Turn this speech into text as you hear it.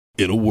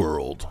In a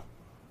world,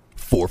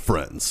 4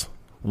 friends,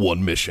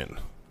 1 mission,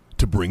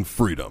 to bring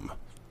freedom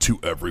to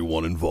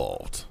everyone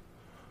involved.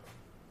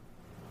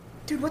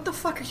 Dude, what the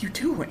fuck are you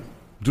doing?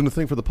 I'm doing a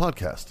thing for the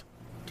podcast.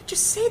 Dude,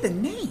 just say the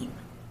name.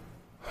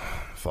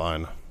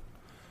 Fine.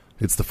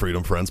 It's the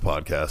Freedom Friends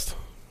Podcast.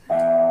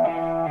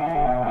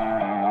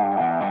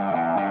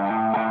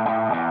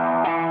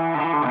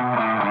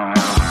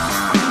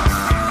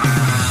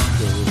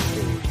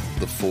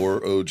 The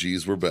 4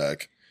 OGs were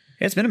back.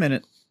 Yeah, it's been a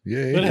minute. Yeah,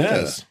 It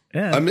has.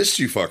 Yeah. I missed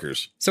you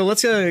fuckers. So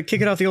let's kick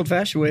it off the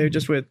old-fashioned way,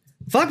 just with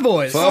fuck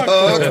boys. Fuck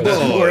boys.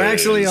 We're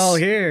actually all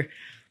here.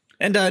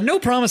 And no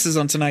promises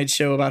on tonight's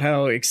show about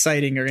how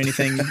exciting or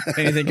anything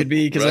could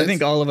be, because Right. I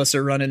think all of us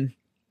are running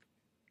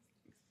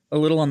a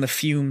little on the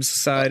fumes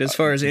side as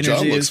far as John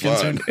energy looks is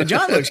concerned. fine.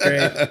 John looks great,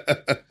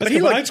 But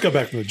I just go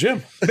back to the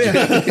gym.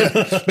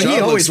 but he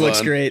John always looks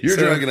fine. great. You're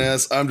so- dragging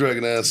ass. I'm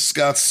dragging ass.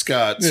 Scott's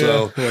Scott.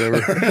 So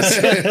whatever.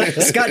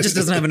 Scott just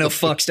doesn't have enough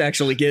fucks to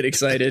actually get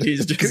excited.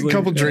 He's just A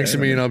couple drinks to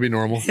me and I'll be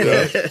normal.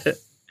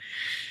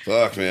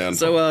 fuck, man.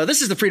 So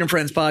this is the Freedom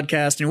Friends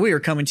podcast, and we are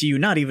coming to you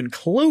not even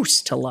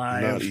close to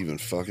live. Not even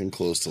fucking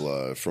close to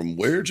live. From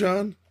where,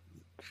 John?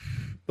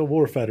 The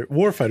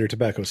Warfighter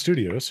Tobacco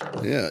Studios.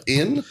 Yeah,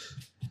 in.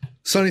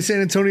 Sunny San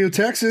Antonio,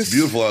 Texas. It's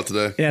beautiful out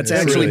today. Yeah, it's It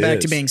actually really back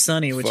is. to being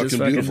sunny, which is Fucking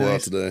fucking beautiful nice.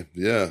 out today.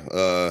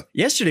 Yeah.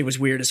 Yesterday was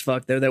weird as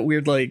fuck, though. That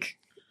weird, like,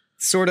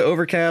 sort of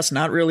overcast,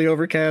 not really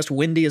overcast,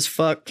 windy as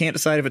fuck. Can't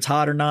decide if it's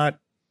hot or not.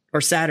 Or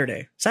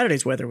Saturday.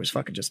 Saturday's weather was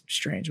fucking just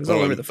strange. It was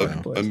all over the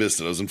fucking place. I missed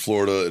it. I was in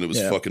Florida and it was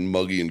Yeah. fucking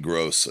muggy and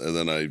gross. And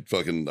then I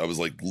was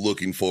like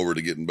looking forward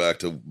to getting back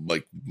to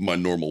like my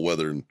normal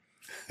weather.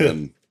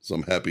 And so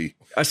I'm happy.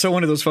 I saw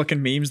one of those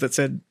fucking memes that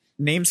said,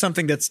 name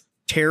something that's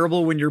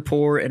terrible when you're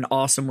poor and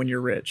awesome when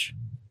you're rich.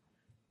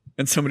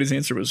 And somebody's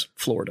answer was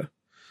Florida.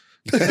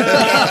 Fuck,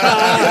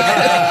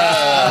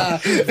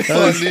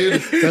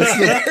 dude. That's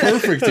the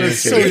perfect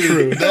answer. So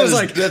true. That is,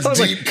 that's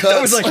deep cuts.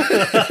 I was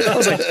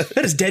like,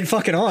 that is dead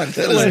fucking on.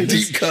 That is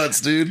deep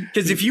cuts, dude.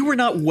 Because if you were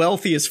not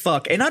wealthy as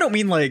fuck, and I don't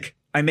mean like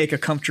I make a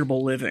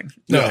comfortable living.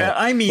 No,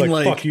 I mean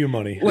like fuck you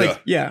money.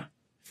 Like yeah.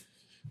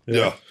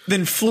 Yeah.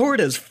 Then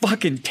Florida's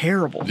fucking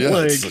terrible. Yeah,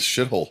 like, it's a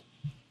shithole.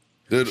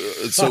 Dude,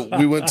 so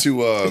we went to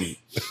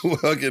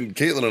fucking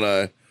Caitlin and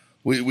I.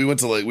 We went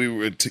to we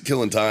were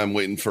killing time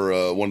waiting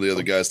for one of the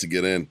other guys to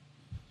get in,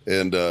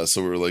 and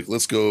so we were like,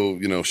 let's go,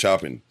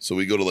 shopping. So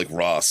we go to like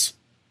Ross,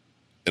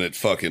 and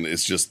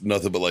it's just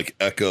nothing but like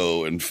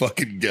Echo and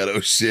fucking ghetto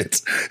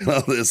shit and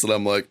all this, and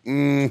I'm like,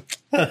 nope,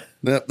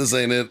 this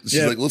ain't it.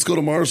 She's like, let's go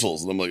to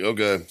Marshall's, and I'm like,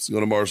 okay, let's go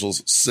to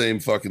Marshall's. Same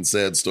fucking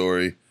sad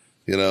story.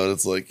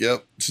 It's like,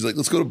 yep. She's like,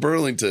 let's go to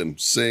Burlington.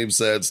 Same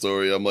sad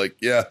story. I'm like,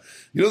 yeah.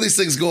 These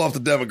things go off the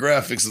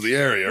demographics of the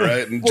area,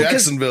 right? And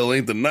Jacksonville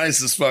ain't the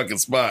nicest fucking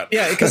spot.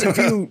 yeah, because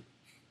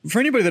for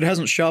anybody that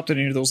hasn't shopped at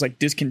any of those like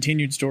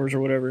discontinued stores or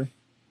whatever,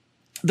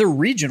 they're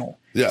regional.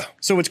 Yeah.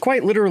 So it's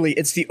quite literally,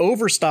 it's the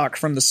overstock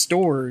from the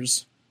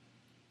stores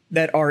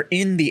that are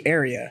in the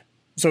area.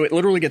 So it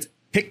literally gets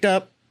picked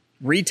up,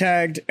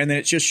 retagged, and then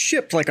it's just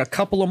shipped like a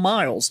couple of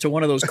miles to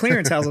one of those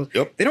clearance houses.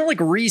 Yep. They don't like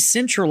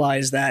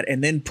re-centralize that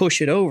and then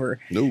push it over.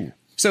 No.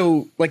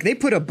 So like they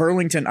put a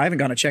Burlington, I haven't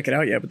gone to check it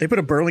out yet, but they put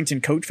a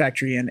Burlington coat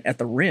factory in at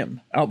the Rim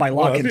out by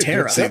La that'd be a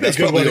Cantera, good- that'd be a That's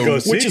good one to probably go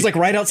a- see. which is like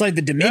right outside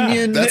the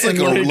Dominion. That's like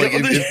and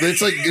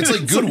it's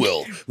like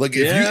Goodwill. Like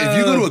if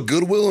you go to a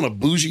Goodwill in a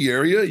bougie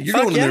area, you're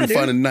Fuck going in there yeah, and dude.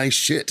 finding nice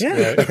shit.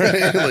 Yeah.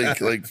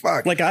 Right? like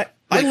fuck. like I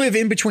live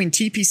in between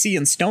TPC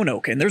and Stone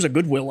Oak, and there's a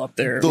Goodwill up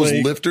there. Those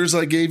like, lifters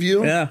I gave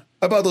you. Yeah.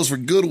 I bought those for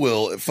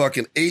Goodwill at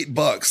fucking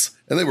 $8,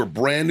 and they were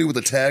brand new with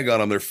a tag on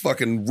them. They're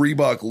fucking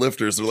Reebok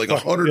lifters. They're like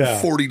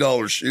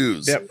 $140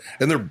 shoes, Yep.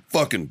 and they're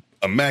fucking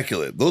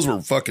immaculate. Those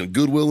were fucking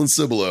Goodwill and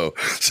Cibolo.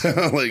 So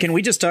like, Can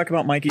we just talk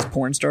about Mikey's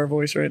porn star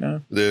voice right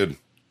now? dude,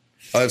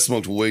 I've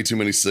smoked way too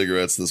many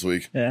cigarettes this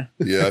week. Yeah.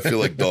 Yeah, I feel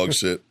like dog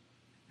shit,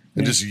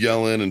 and just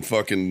yelling and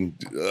fucking.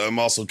 I'm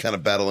also kind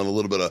of battling a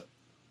little bit of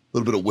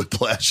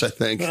whiplash. I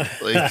think.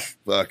 Like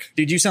fuck.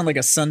 Dude, you sound like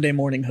a Sunday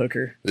morning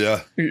hooker.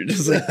 Yeah. You're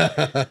just like,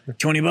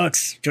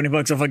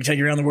 $20. I'll fucking take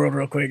you around the world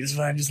real quick. It's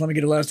fine. Just let me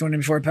get a last one in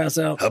before I pass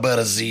out. How about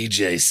a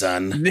ZJ,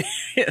 son?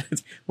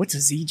 What's a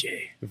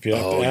ZJ? If you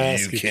have to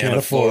ask, you can't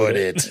afford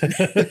it.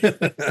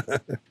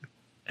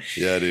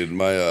 Yeah, dude,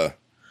 my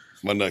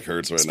neck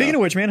hurts right Speaking now.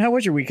 of which, man, how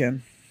was your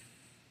weekend?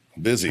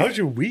 Busy, How's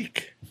your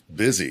week?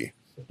 busy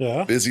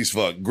Yeah. as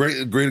fuck. Great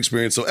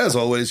experience. So as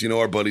always,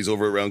 our buddies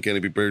over at Round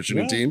Canopy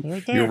Parachuting Yeah, Team.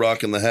 right there. You're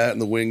rocking the hat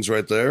and the wings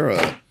right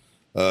there.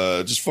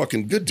 Just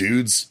fucking good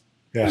dudes.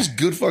 Yeah. Just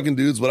good fucking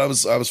dudes. But I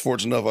was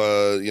fortunate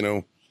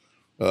enough.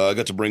 I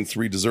got to bring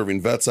 3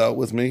 deserving vets out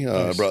with me.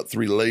 I brought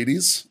 3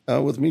 ladies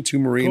out with me, 2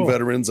 Marine Cool.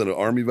 veterans and an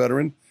Army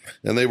veteran,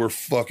 and they were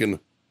fucking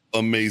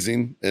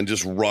amazing and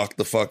just rocked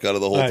the fuck out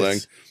of the whole Nice. thing.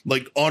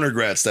 Like honor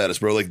grad status,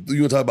 bro. Like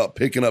you want to talk about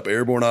picking up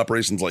airborne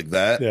operations like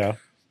that? Yeah.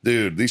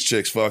 Dude, these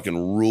chicks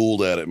fucking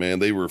ruled at it, man.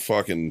 They were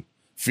fucking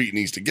feet and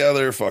knees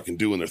together, fucking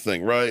doing their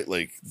thing right,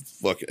 like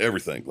fucking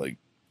everything. Like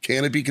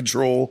canopy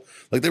control.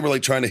 Like they were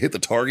like trying to hit the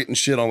target and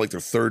shit on like their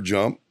 3rd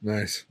jump.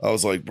 Nice. I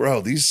was like, bro,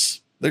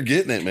 these They're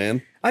getting it,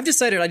 man. I've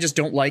decided I just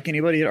don't like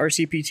anybody at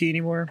RCPT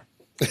anymore.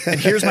 And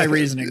here's my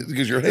reasoning.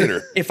 Because you're a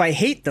hater. If I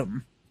hate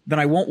them, then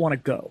I won't want to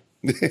go.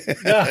 Is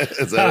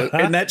that it?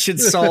 And that should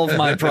solve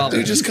my problem.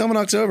 Dude, just come in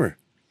October.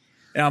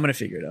 And I'm going to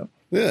figure it out.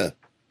 Yeah.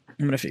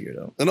 I'm going to figure it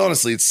out. And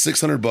honestly, it's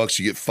 $600.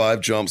 You get 5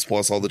 jumps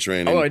plus all the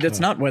training. Oh, it's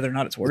not whether or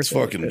not it's worth it's it.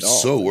 fucking at all.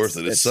 so worth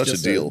it. It's such a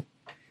just deal.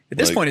 At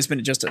this Like- point, it's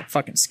been just a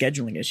fucking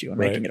scheduling issue and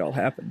Right. making it all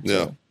happen. Yeah.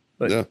 So,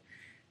 but Yeah.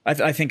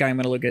 I think I'm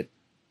going to look at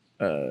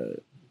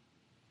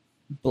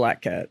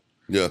Black Cat.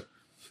 Yeah.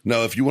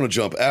 Now, if you want to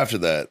jump after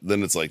that,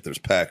 then it's like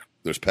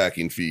there's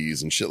packing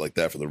fees and shit like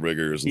that for the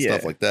riggers and Yeah.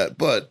 stuff like that.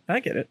 But, I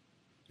get it.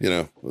 you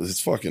know,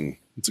 it's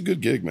a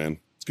good gig, man.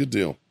 It's a good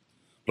deal.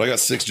 But I got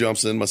 6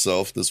 jumps in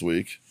myself this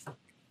week.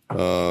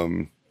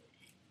 Glad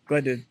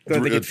they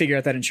could figure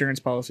out that insurance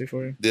policy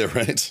for you. Yeah,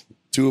 right.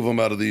 2 of them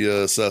out of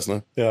the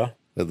Cessna. Yeah.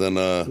 And then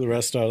The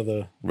rest out of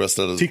the rest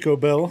out of Tico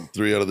Bell.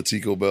 3 out of the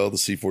Tico Bell, the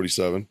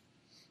C-47.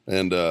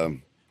 And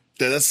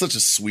that's such a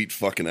sweet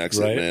fucking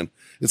exit, Right. man.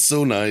 It's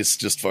so nice.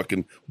 Just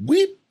fucking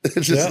weep.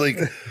 It's just Yeah. like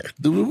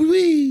the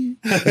wee.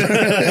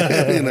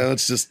 You know,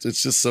 it's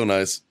just so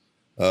nice.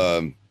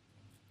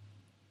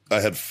 I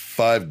had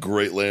 5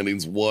 great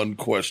landings, 1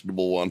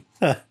 questionable one.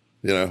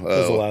 You know, That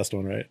was the last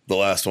one, right? the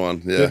last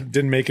one. Yeah.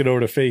 Didn't make it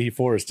over to Fahey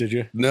Forest, did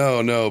you?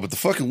 No, but the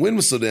fucking wind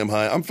was so damn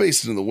high. I'm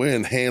facing in the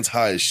wind, hands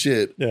high as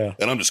shit. Yeah.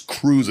 And I'm just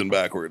cruising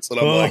backwards. And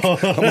I'm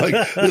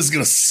like, this is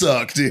gonna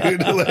suck, dude.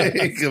 I'm like,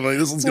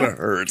 this one's gonna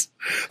hurt.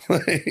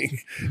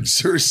 Like,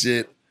 sure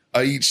shit.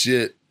 I eat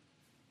shit.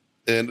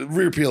 And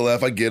rear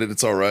PLF, I get it,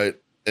 it's all right.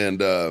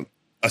 And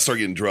I start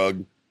getting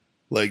drugged.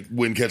 Like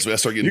wind catches me, I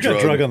start getting You got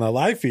drugged. drug on the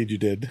live feed you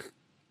did.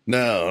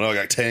 No, I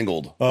got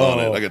tangled Oh. on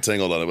it. I got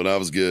tangled on it, but I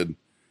was good.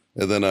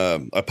 And then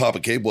I pop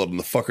a cable up and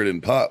the fucker didn't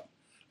pop.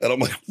 And I'm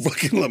like, what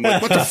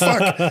the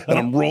fuck? And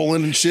I'm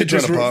rolling and shit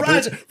trying to pop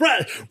it. I'm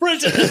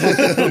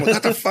like,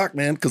 what the fuck,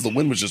 man? Because the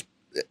wind was just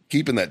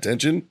keeping that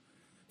tension.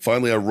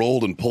 Finally, I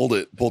rolled and pulled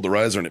the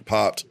riser and it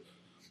popped.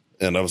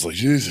 And I was like,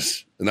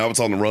 Jesus. And now it's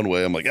on the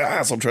runway. I'm like,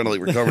 so I'm trying to like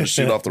recover and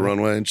shoot off the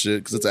runway and shit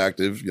because it's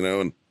active, you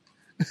know. And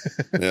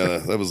yeah,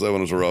 that one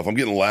was rough. I'm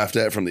getting laughed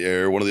at from the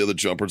air. One of the other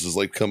jumpers is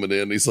like coming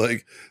in. He's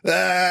like, like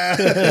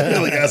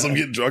as I'm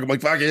getting drunk, I'm like,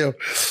 fuck you.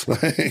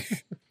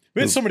 Like,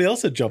 We had somebody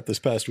else that jumped this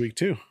past week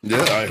too.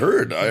 yeah, I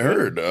heard.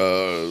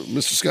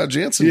 Mr. Scott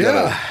Jansen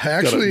Yeah,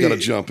 got to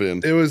jump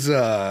in. It was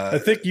I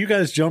think you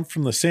guys jumped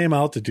from the same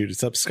altitude,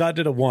 except Scott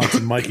did it once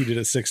and Mikey did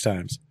it 6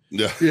 times.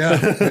 Yeah,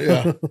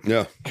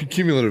 Yeah.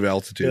 Cumulative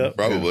altitude. Yeah.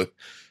 probably.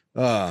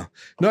 No,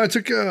 I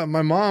took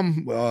my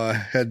mom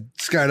had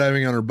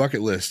skydiving on her bucket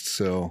list,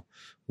 so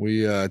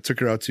we took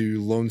her out to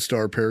Lone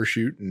Star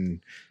Parachute, and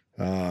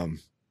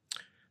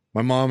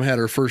my mom had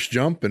her first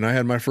jump, and I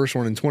had my first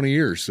one in 20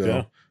 years.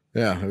 So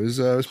yeah, it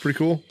was pretty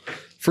cool.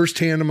 First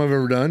tandem I've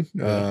ever done.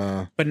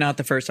 But not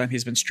the first time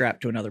he's been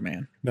strapped to another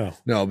man. No.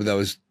 No, but that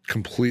was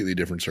completely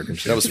different That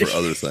circumstances. was for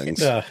other things.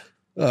 Yeah.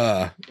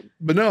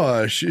 But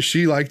no,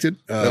 she liked it.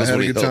 That was had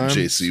when a he good helped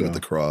time. JC with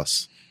the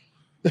cross.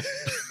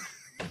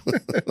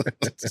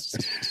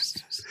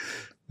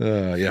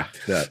 Yeah,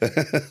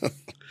 that.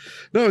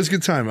 No, it was a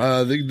good time.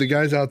 The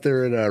guys out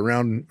there at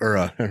Round, or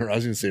I was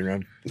going to say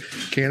Round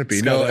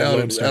Canopy. Skydive No,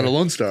 Lone out Star. of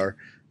Lone Star.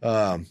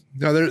 No,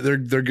 they're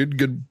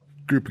good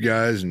group of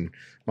guys, and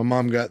my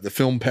mom got the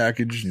film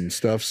package and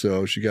stuff,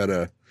 so she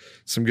got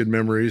some good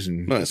memories.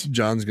 And Nice.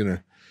 John's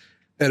gonna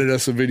edit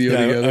us a video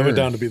Yeah, together. I went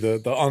down to be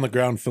the on the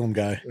ground film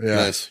guy. Yeah.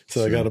 Nice.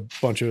 So I got a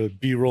bunch of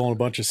B-roll and a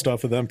bunch of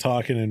stuff of them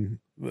talking, and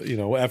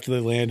after they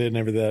landed and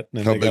everything.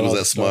 And How they big got was all that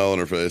the stuff. smile on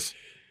her face?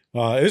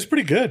 It was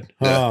pretty good.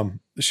 Yeah.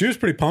 She was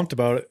pretty pumped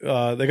about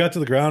it. They got to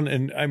the ground,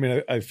 and I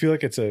mean, I feel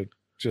like it's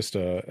just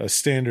a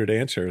standard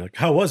answer. Like,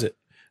 how was it?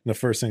 And the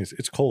first thing is,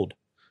 it's cold.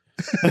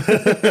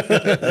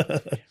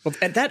 Well,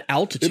 at that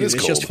altitude, It is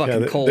it's just cold.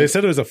 fucking they, cold. they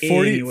said it was a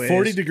 40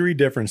 anyways. degree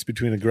difference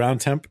between the ground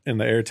temp and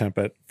the air temp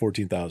at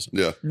 14,000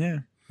 Yeah. Yeah.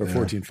 or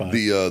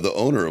 14,500. The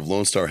owner of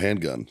Lone Star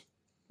Handgun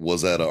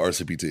was at a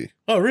RCPT.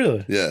 Oh,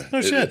 really? Yeah.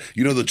 Oh, shit.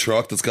 You know the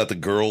truck that's got the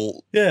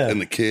girl Yeah. and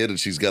the kid, and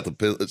she's got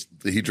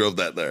he drove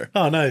that there.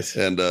 Oh, nice.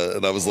 And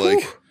I was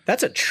like,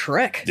 That's a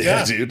trek.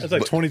 yeah, dude. That's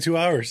like 22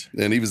 hours.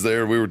 And he was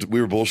there. We were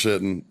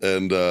bullshitting,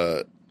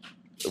 and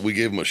we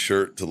gave him a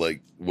shirt to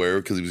like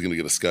wear because he was going to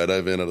get a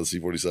skydive in out of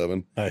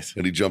C-47, Nice.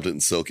 and he jumped it in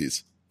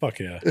Silkies. Fuck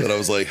yeah. And I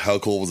was like, "How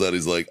cool was that?"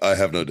 He's like, "I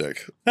have no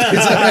dick." He's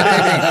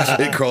like,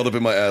 it crawled up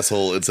in my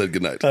asshole and said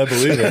goodnight. I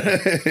believe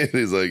it.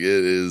 He's like, "It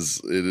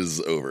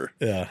is over."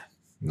 Yeah.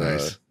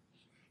 Nice.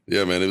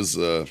 Yeah, man. It was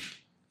a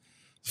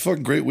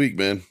fucking great week,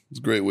 man. It was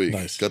a great week.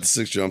 Nice. Got the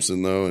 6 jumps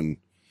in though, and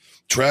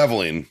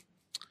traveling.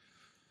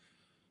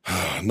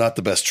 Not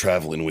the best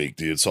traveling week,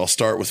 dude. So I'll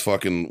start with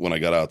fucking when I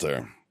got out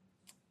there.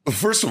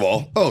 First of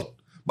all,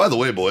 by the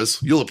way,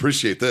 boys, you'll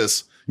appreciate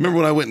this. Remember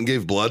when I went and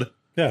gave blood?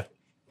 Yeah.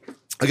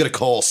 I get a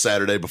call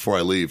Saturday before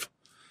I leave.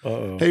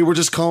 Uh-oh. Hey, we're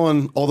just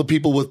calling all the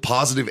people with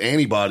positive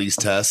antibodies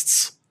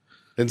tests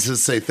and to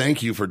say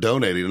thank you for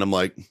donating. And I'm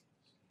like,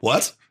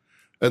 what?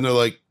 And they're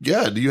like,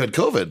 yeah, you had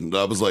COVID. And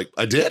I was like,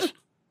 I did?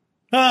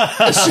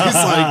 And she's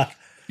like,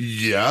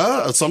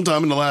 yeah,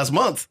 sometime in the last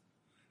month.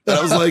 And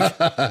I was like,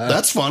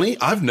 that's funny.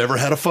 I've never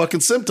had a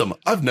fucking symptom.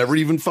 I've never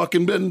even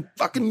fucking been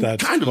fucking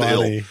That's kind of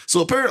funny. ill.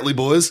 So apparently,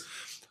 boys,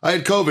 I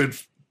had COVID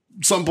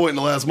some point in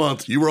the last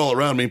month. You were all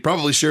around me,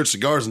 probably shared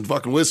cigars and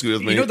fucking whiskey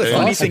with me. You know, the And-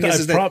 funny thing I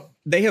is that prob-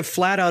 they have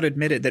flat out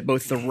admitted that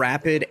both the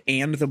rapid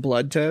and the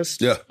blood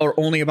test Yeah. are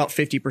only about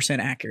 50%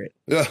 accurate.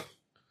 Yeah.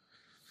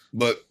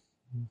 But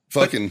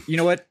fucking You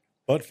know what?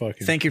 Butt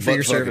fucking. Thank you for but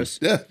your fucking- service.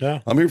 Yeah. Yeah.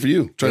 I'm here for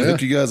you. Trying to Yeah.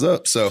 hook you guys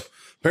up. So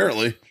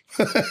apparently,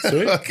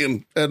 Sweet.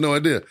 fucking had no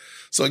idea.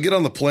 So I get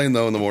on the plane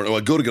though in the morning. Well,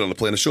 I go to get on the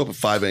plane. I show up at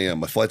 5 a.m.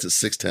 My flight's at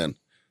 6:10.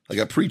 I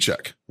got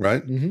pre-check,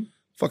 right? Mhm.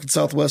 Fucking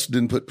Southwest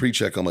didn't put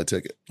pre-check on my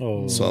ticket.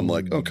 Oh, So I'm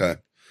like, okay,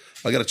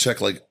 I got to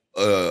check like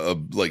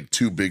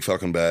 2 big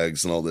fucking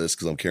bags and all this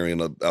because I'm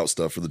carrying out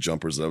stuff for the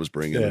jumpers that I was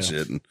bringing and Yeah.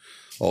 shit and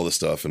all this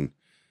stuff. And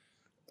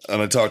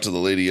I talked to the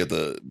lady at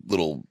the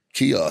little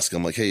kiosk.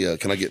 I'm like, hey,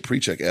 can I get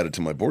pre-check added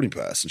to my boarding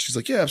pass? And she's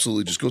like, yeah,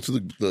 absolutely. Just go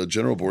through the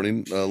general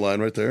boarding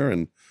line right there,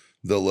 and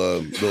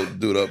they'll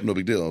do it up. No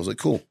big deal. I was like,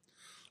 cool.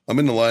 I'm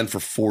in the line for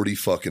 40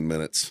 fucking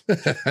minutes.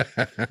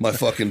 My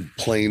fucking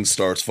plane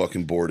starts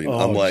fucking boarding. Oh,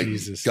 I'm like,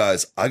 Jesus.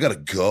 guys, I gotta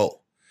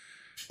go.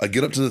 I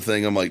get up to the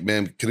thing. I'm like,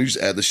 man, can you just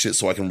add this shit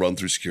so I can run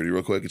through security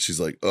real quick? And she's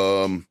like,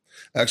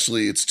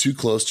 actually, it's too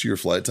close to your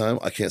flight time.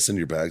 I can't send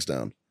your bags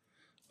down.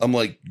 I'm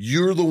like,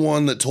 you're the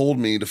one that told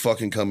me to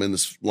fucking come in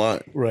this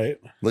line. right.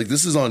 Like,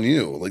 this is on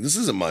you. Like, this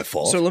isn't my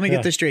fault. So let me Yeah.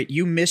 get this straight.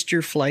 You missed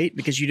your flight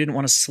because you didn't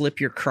want to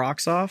slip your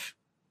Crocs off?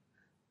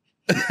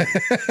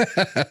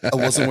 I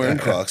wasn't wearing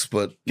Crocs,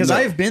 but Because no.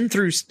 I've been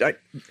through,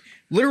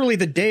 literally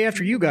the day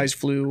after you guys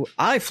flew,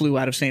 I flew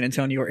out of San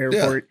Antonio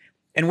Airport.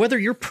 And whether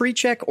you're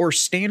pre-check or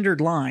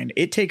standard line,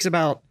 it takes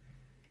about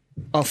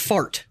a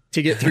fart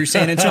to get through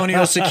San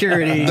Antonio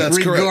security, That's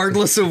correct.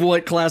 regardless of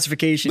what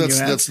classification you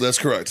have. That's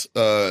correct.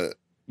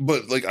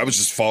 But like I was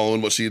just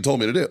following what she had told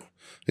me to do.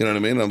 You know what I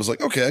mean? And I was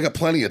like, okay, I got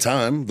plenty of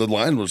time. The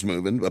line was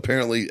moving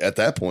apparently at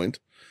that point,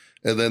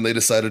 and then they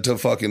decided to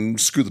fucking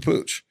screw the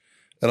pooch.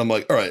 And I'm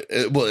like, all right.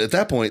 Well, at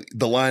that point,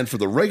 the line for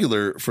the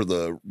regular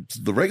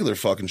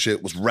fucking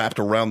shit was wrapped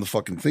around the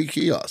fucking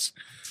kiosk.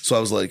 So I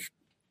was like,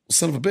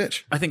 son of a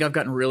bitch. I think I've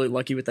gotten really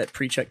lucky with that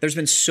pre-check. There's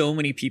been so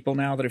many people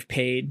now that have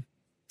paid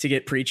to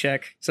get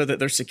pre-check so that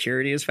their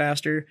security is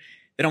faster.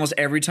 That almost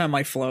every time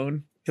I've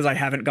flown, because I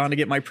haven't gone to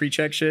get my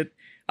pre-check shit,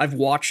 I've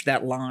watched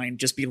that line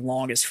just be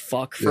long as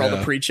fuck for all the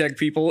Yeah. pre-check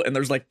people, and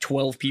there's like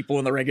 12 people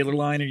in the regular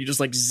line, and you just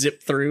like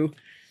zip through.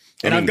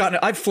 And I mean-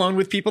 I've flown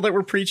with people that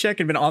were pre-check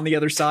and been on the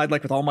other side,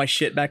 like with all my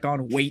shit back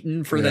on,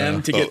 waiting for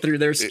them to get through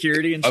their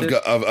security and shit.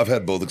 I've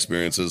had both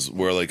experiences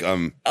where like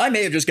I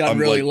may have just gotten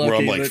really lucky. where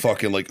I'm like but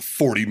fucking like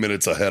 40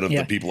 minutes ahead of Yeah.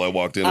 the people I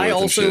walked in I with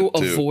also and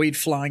shit too. avoid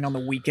flying on the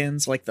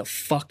weekends like the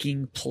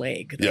fucking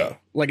plague. though. Yeah.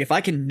 Like if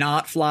I can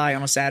not fly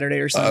on a Saturday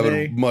or I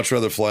Sunday, would much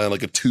rather fly on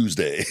like a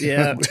Tuesday.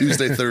 Yeah.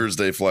 Tuesday,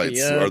 Thursday flights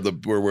Yeah.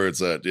 are where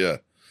it's at. Yeah.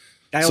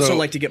 I also so-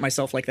 like to get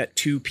myself like that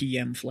 2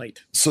 p.m. flight.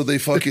 So they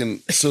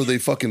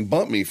fucking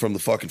bumped me from the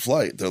fucking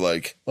flight. They're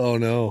like, Oh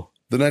no.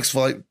 the next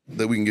flight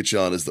that we can get you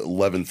on is the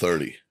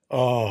 11:30.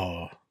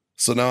 Oh,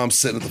 So now I'm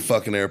sitting at the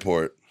fucking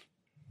airport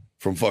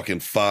from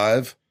fucking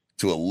 5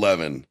 to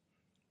 11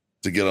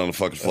 to get on a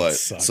fucking flight.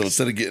 sucks. So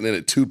instead of getting in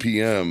at 2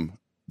 p.m.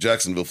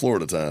 Jacksonville,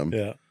 Florida time,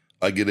 yeah.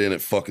 I get in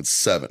at fucking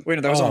 7. Wait,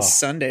 no, that was Oh. on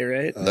Sunday,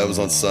 right? That was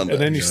on Sunday.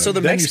 And then you So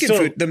the then you Mexican still-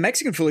 food, the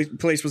Mexican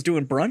place was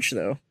doing brunch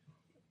though,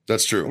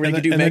 That's true. where you And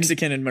could then- do and then-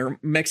 Mexican and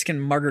Mexican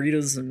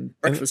margaritas and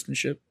breakfast and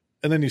shit.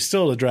 and then you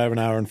still had to drive an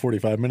hour and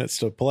 45 minutes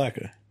to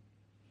Palaca.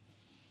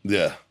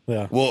 Yeah.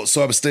 Yeah. Well,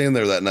 so I was staying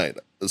there that night.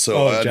 So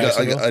Oh, I'd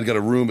Jacksonville? got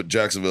a room at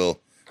Jacksonville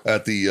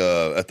at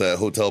that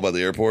hotel by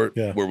the airport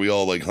Yeah. where we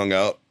all like hung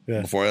out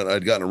Yeah. beforehand.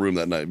 I'd gotten a room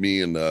that night.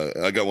 Me and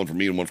I got one for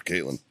me and one for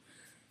Caitlin.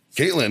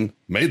 Caitlin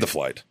made the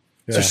flight.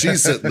 So Yeah. she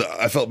said,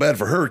 I felt bad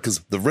for her because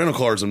the rental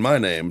car is in my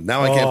name.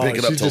 Now I can't pick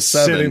it up she's till just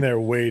 7. sitting there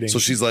waiting. So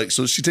she's like,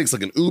 so she takes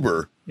like an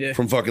Uber Yeah.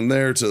 from fucking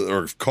there to,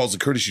 or calls a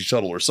courtesy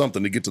shuttle or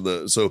something to get to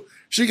the, so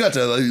she got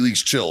to at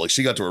least chill. Like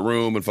she got to her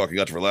room and fucking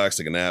got to relax,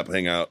 take a nap,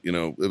 hang out, you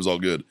know, it was all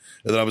good.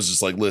 And then I was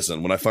just like,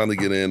 listen, when I finally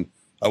get in,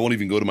 I won't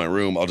even go to my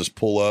room. I'll just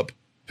pull up,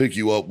 pick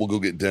you up. We'll go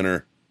get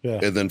dinner. Yeah.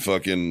 And then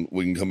fucking,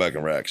 we can come back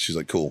and rack. She's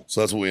like, cool. So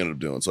that's what we ended up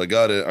doing. So I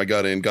got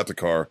in, got the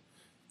car.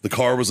 The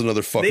car was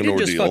another They fucking didn't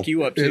just ordeal. fuck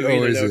you up It too, either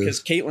always though, is.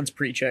 because Caitlin's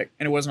pre-check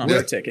and it wasn't on Yeah.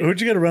 her ticket.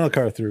 Who'd you get a rental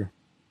car through?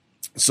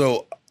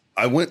 So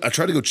I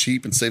tried to go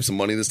cheap and save some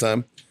money this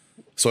time.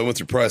 So I went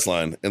through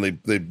Priceline and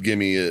they gave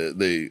me,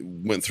 they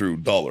went through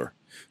Dollar.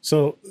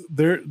 So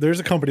there's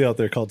a company out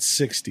there called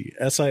 60,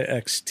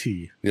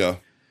 SIXT, Yeah.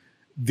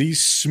 the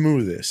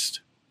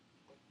smoothest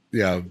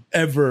Yeah.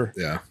 ever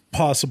Yeah.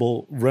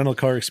 possible rental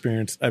car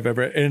experience I've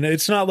ever. And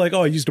it's not like,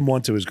 oh, I used them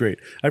once, it was great.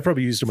 I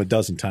probably used them a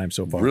dozen times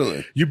so far.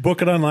 Really? You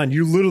book it online,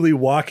 you literally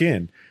walk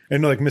in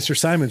and they're like, Mr.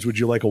 Simons, would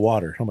you like a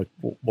water? I'm like,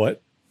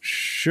 what?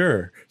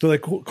 Sure. They're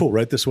like, cool,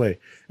 right this way.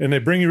 And they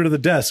bring you to the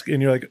desk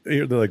and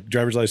they're like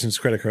driver's license,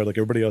 credit card, like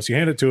everybody else. You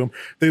hand it to them.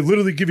 They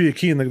literally give you a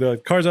key and they're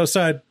like, car's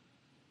outside.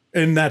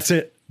 And that's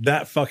it.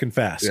 that fucking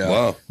fast. Yeah.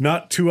 Wow.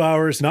 Not 2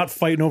 hours, not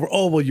fighting over,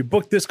 oh, well, you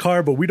booked this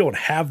car, but we don't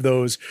have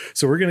those.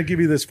 So we're going to give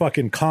you this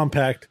fucking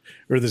compact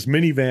or this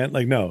minivan.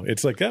 Like, no,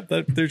 it's like, yep,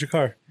 there's your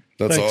car.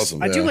 That's Thanks.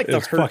 awesome. I do like the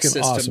It's Hertz fucking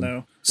system awesome.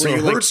 though. So Where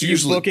you Hertz you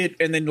usually- book it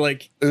and then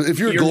like If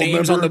you're a your gold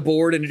name's member, on the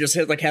board and it just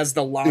has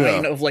the line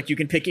Yeah. of like you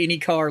can pick any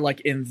car like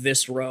in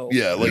this row.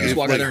 Yeah, like, You just if,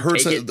 walk like out there and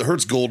Hertz, take it. the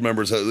Hertz Gold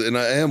members, and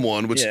I am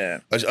one, which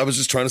Yeah. I was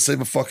just trying to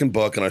save a fucking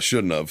buck, and I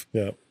shouldn't have.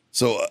 Yeah.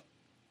 So,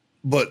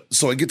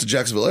 so I get to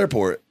Jacksonville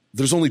Airport.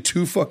 There's only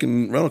 2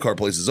 fucking rental car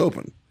places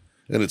open,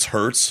 and it's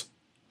Hertz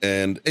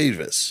and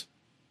Avis.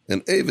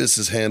 And Avis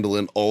is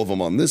handling all of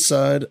them on this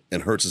side,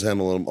 and Hertz is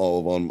handling them all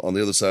of them on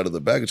the other side of the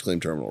baggage claim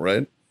terminal,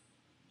 right?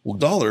 Well,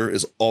 Dollar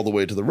is all the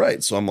way to the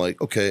right. So I'm like,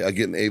 okay, I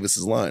get in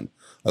Avis's line.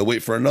 I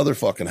wait for another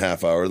fucking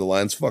half hour. The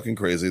line's fucking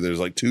crazy. There's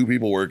like 2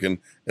 people working,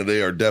 and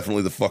they are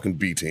definitely the fucking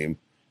B team.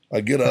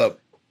 I get up,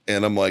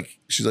 and I'm like,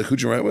 she's like,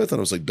 who'd you ride with? And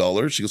I was like,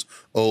 Dollar. She goes,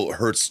 oh,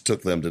 Hertz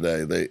took them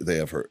today. They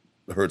have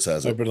Hertz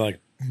has I've it. been like,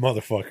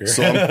 motherfucker.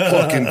 So I'm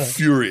fucking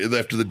furious.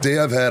 After the day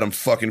I've had, I'm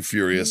fucking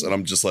furious, and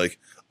I'm just like,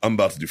 I'm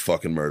about to do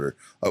fucking murder.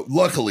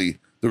 Luckily,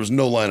 there was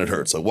no line at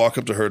Hertz. I walk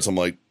up to Hertz. I'm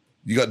like,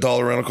 you got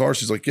Dollar rental car?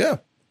 She's like, yeah.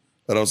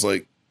 And I was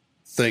like,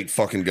 thank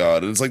fucking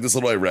God. And it's like this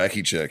little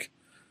Iraqi chick.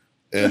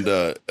 And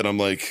I'm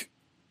like,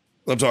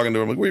 I'm talking to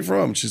her. I'm like, where you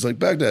from? She's like,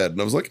 Baghdad.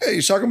 And I was like, hey,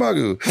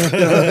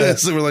 Shakamagu.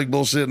 So we're like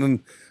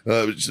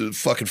bullshitting.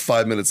 Fucking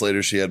 5 minutes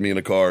later, she had me in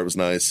a car. It was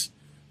nice.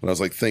 And I was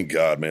like, thank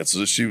God, man. So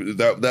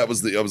that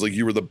was I was like,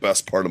 you were the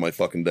best part of my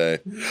fucking day.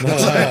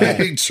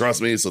 Like,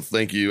 trust me. So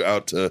thank you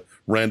out to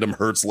random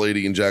Hertz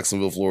lady in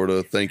Jacksonville,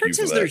 Florida. Thank Hertz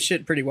you has for their that.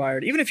 shit pretty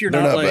wired. Even if you're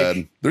They're not not like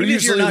bad. They're even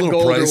if you're usually a not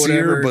little gold or pricier,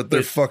 whatever, but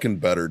they're fucking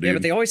better, dude. yeah,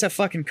 but they always have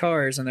fucking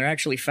cars and they're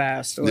actually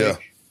fast. Like, Yeah.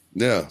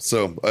 Yeah.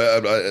 So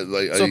I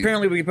So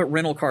apparently we can put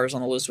rental cars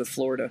on the list with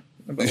Florida.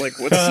 But like,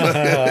 what's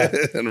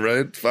and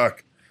right?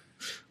 Fuck.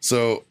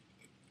 So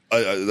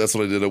I that's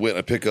what I did. I went and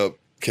I pick up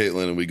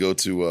Caitlin and we go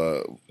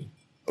to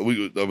I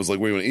was like,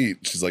 where you want to eat?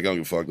 She's like, I don't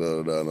give a fuck.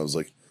 And I was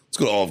like, let's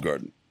go to Olive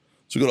Garden.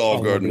 So we go to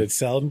Olive Garden. It's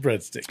salad and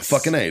breadsticks.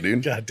 Fucking A,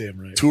 dude. Goddamn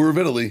right. Tour of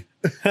Italy.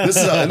 This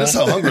is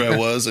how hungry I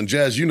was. And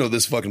Jazz, you know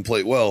this fucking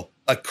plate well.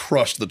 I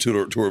crushed the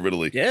tour of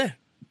Italy. yeah.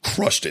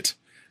 Crushed it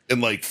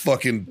in like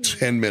fucking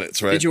 10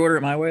 minutes, right? Did you order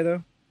it my way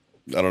though?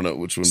 I don't know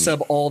which one.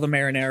 Sub all the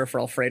marinara for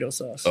Alfredo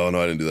sauce. Oh,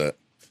 no, I didn't do that.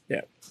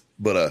 Yeah.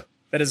 But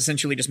That is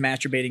essentially just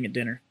masturbating at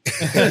dinner.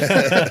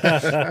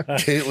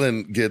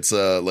 Caitlin gets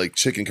like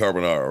chicken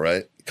carbonara,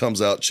 right?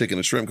 Comes out chicken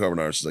and shrimp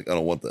carbonara. She's like, I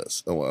don't want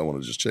this. I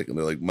want just chicken.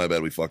 They're like, my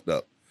bad, we fucked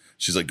up.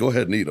 She's like, go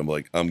ahead and eat. I'm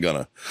like, I'm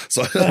gonna.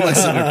 So I'm like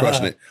sitting there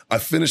crushing it. I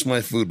finish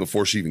my food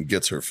before she even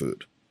gets her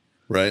food,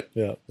 right?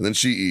 Yeah. And then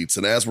she eats.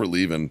 And as we're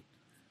leaving,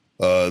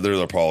 they're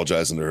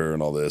apologizing to her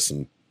and all this.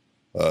 And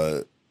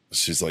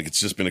she's like, it's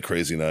just been a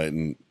crazy night.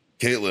 And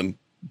Caitlin,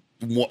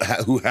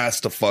 who has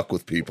to fuck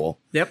with people,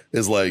 Yep.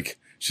 is like,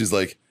 she's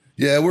like,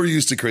 yeah, we're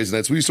used to crazy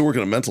nights. We used to work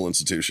in a mental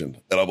institution.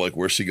 And I'm like,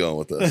 where's she going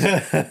with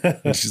this?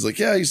 And she's like,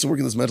 yeah, I used to work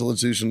in this mental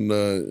institution.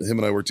 Him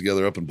and I worked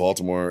together up in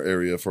Baltimore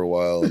area for a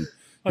while. And,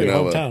 Oh, your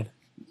hometown.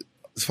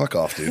 fuck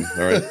off, dude.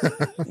 All right.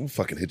 I'll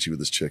fucking hit you with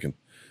this chicken.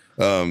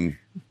 And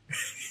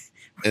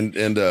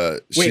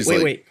she's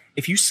like, Wait.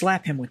 If you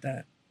slap him with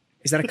that,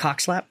 is that a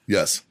cock slap?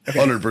 yes,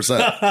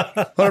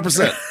 100%.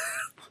 100%.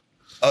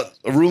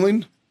 A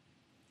ruling,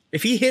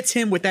 If he hits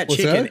him with that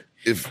What's chicken,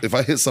 that? if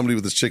I hit somebody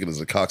with this chicken, it's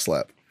a cock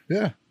slap.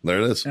 Yeah.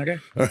 There it is. okay.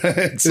 All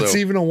right. So It's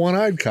even a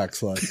one-eyed cock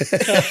slap. Because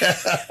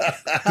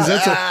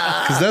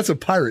that's a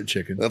pirate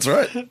chicken. that's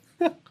right.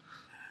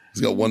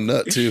 He's got one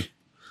nut too.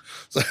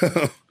 So,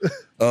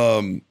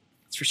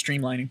 It's for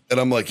streamlining. and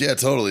I'm like, yeah,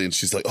 totally. And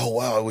she's like, oh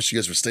wow, I wish you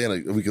guys were staying.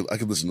 I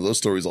could listen to those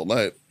stories all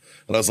night.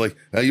 And I was like,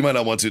 you might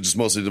not want to. It just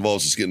mostly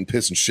involves just getting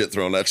piss and shit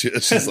thrown at you.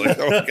 She's like,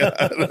 oh my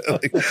God.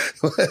 Like,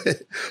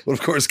 but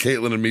of course,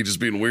 Caitlin and me just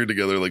being weird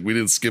together, like we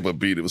didn't skip a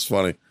beat. It was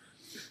funny.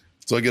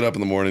 So I get up in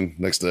the morning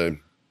next day.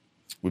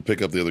 We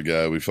pick up the other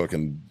guy. We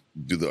fucking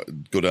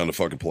go down to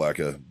fucking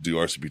Palaca, do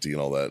RCPT and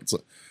all that. It's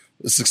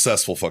a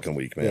successful fucking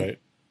week, man. Right.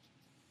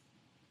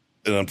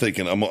 And I'm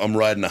thinking I'm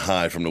riding a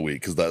high from the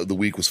week because the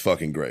week was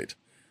fucking great.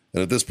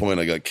 And at this point,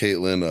 I got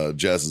Caitlin,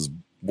 Jazz's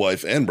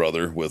wife and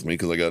brother with me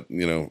because I got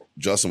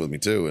Justin with me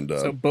too. And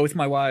So both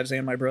my wives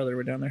and my brother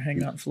were down there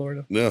hanging out in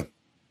Florida. yeah,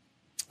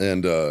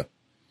 and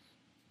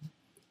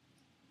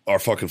our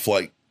fucking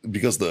flight,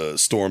 because the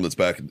storm that's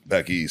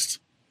back east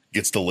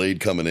gets delayed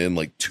coming in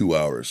like 2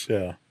 hours.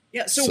 Yeah.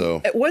 Yeah. So,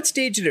 So- at what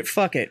stage did it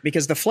fuck it?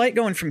 Because the flight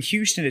going from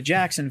Houston to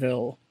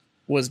Jacksonville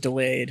was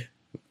delayed.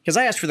 Because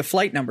I asked for the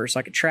flight number so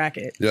I could track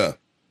it, Yeah,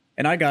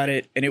 and I got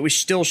it, and it was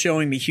still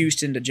showing me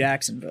Houston to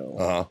Jacksonville.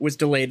 Uh-huh. Was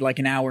delayed like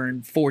an hour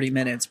and 40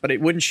 minutes, but it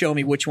wouldn't show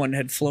me which one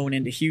had flown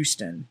into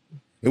Houston.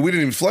 and we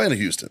didn't even fly into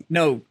Houston.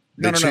 No.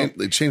 They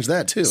changed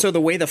that too. So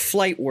the way the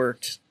flight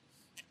worked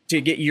to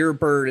get your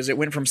bird is it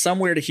went from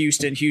somewhere to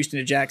Houston, Houston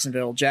to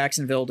Jacksonville,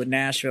 Jacksonville to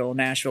Nashville,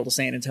 Nashville to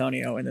San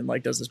Antonio, and then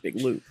like does this big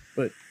loop.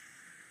 But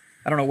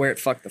I don't know where it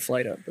fucked the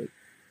flight up. But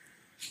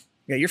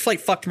yeah, your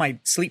flight fucked my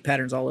sleep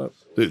patterns all up.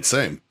 Dude,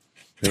 same.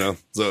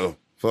 So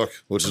fuck,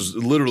 which is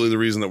literally the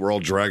reason that we're all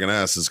dragging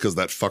ass is because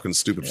that fucking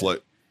stupid flight.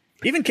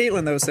 Even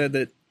Caitlin though said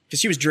that because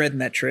she was dreading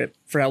that trip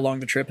for how long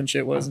the trip and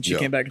shit was, and she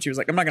came back and she was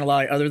like, "I'm not gonna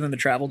lie, other than the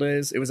travel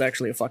days, it was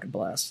actually a fucking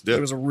blast. Yeah. It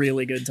was a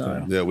really good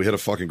time." Yeah, we had a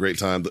fucking great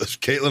time.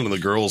 Caitlin and the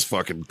girls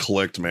fucking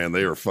clicked, man.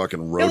 They are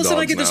fucking road Yeah, listen,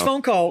 dogs I get this now.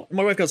 phone call.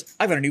 My wife goes,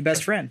 "I've got a new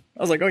best friend."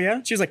 I was like, "Oh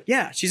yeah?" She was like,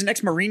 "Yeah, she's an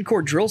ex-Marine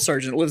Corps drill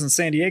sergeant that lives in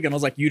San Diego." And I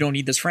was like, "You don't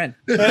need this friend."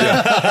 And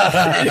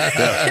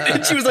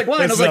she was like,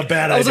 "Why?" And I This was is like, a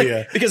bad I was idea.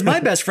 like, "Because my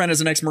best friend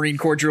is an ex-Marine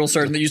Corps drill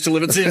sergeant that used to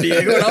live in San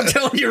Diego, and I'm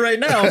telling you right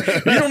now, you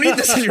don't need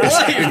this in your It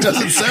life."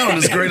 doesn't sound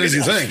as great as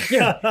you think.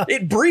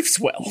 It briefs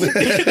well.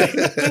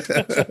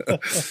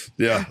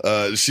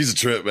 Yeah, she's a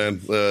trip,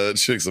 man.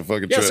 Chick's a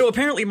fucking Yeah, trip. so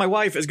apparently my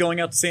wife is going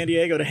out to San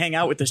Diego to hang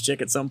out with this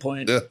chick at some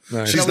point. Yeah.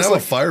 Nice. She's I was now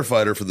like- a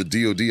firefighter for the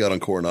DOD out on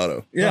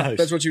Coronado. Yeah, Nice.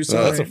 that's what she was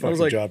saying. That's a I was fucking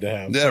like, job to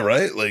have. Yeah,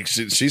 right. Like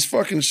she's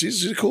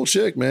a cool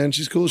chick, man.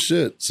 She's cool as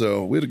shit.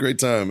 So we had a great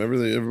time. but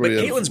Everybody.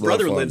 had a Caitlin's lot of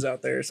brother fun. lives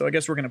out there, so I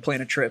guess we're going to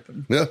plan a trip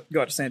and Yeah.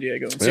 go out to San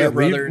Diego and see Yeah, her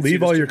brother. and see Leave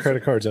the all your students.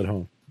 credit cards at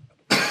home.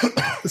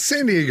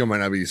 San Diego might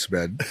not be so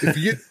bad. If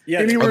you get Yeah,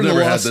 anywhere I've in the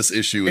never had Los, this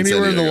issue in San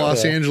anywhere in the Diego.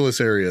 Los Yeah.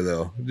 Angeles area,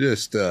 though,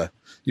 just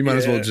you might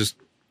as well Yeah. just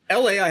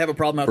LA, I have a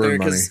problem out Burn there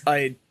because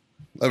I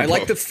have a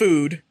like the problem.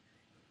 food,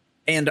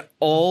 and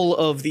all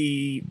of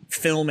the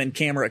film and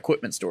camera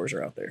equipment stores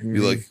are out there.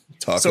 You like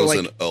tacos So, like-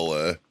 in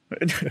LA?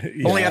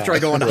 Only after I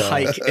go on a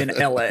hike in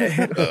LA.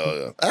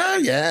 Oh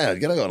yeah, you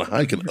gotta go on a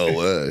hike in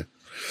LA.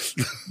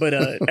 But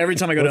every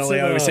time I go to What's LA,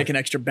 I always the, take an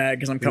extra bag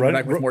because I'm coming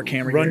back with more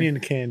camera gear. Runyon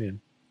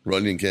Canyon.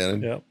 Runyon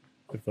Canyon. Yep.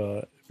 If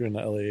you're in the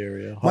LA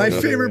area. My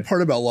Hollywood favorite area.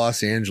 part about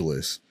Los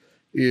Angeles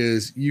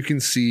is you can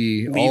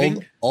see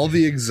Leaving? all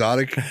the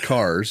exotic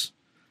cars.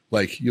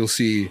 Like you'll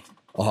see,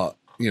 $1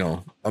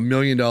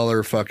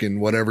 million fucking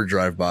whatever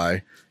drive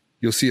by.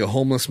 You'll see a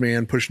homeless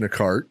man pushing a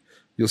cart.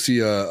 You'll see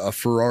a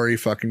Ferrari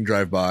fucking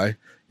drive by.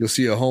 You'll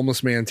see a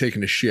homeless man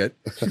taking a shit.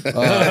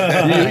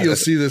 You'll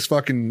see this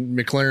fucking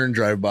McLaren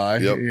drive by.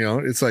 Yep.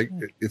 It's like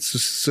it's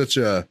just such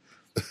a.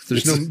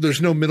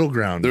 There's no middle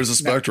ground. There's a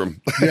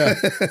spectrum. Yeah,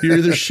 you're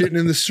either shitting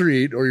in the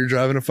street or you're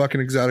driving a fucking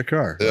exotic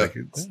car. Yeah. Like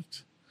it's,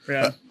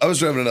 Yeah. I was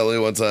driving in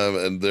LA one time,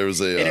 and there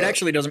was a. And it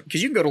actually doesn't,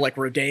 because you can go to like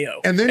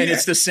Rodeo And then-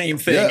 it's the same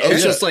thing. Yeah, oh, it's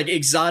yeah. just like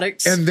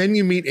exotics. and then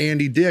you meet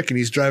Andy Dick, and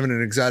he's driving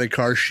an exotic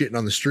car, shitting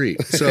on the street.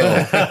 So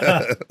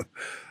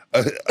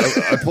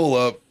I pull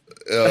up.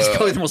 That's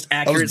probably the most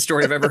accurate was-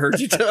 story I've ever heard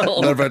you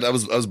tell. Matter of fact, I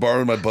was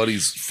borrowing my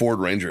buddy's Ford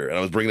Ranger, and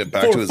I was bringing it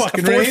back Ford to his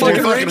fucking Ford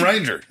Ranger. fucking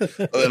Ranger,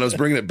 and I was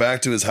bringing it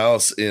back to his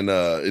house in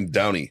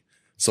Downey.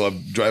 So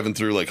I'm driving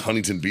through like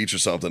Huntington Beach or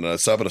something, and I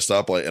stop at a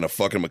stoplight, and a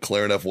fucking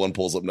McLaren F1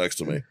 pulls up next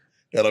to me,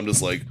 and I'm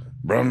just like,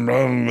 brum,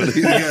 brum. And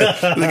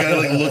the guy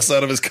like looks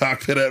out of his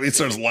cockpit at me,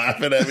 starts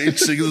laughing at me,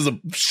 thinks this is a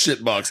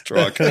shitbox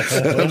truck,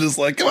 and I'm just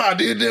like, come on,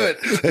 dude, do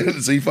it.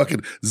 And so he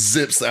fucking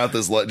zips out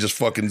this light, just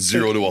fucking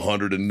 0 to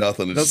 100 and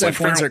nothing. It's Those just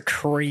like, F1s are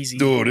crazy.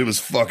 dude, it was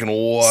fucking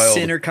wild.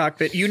 Center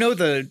cockpit. You know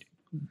the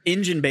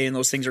engine bay in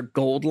those things are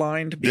gold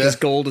lined because Yeah.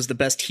 gold is the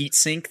best heat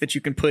sink that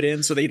you can put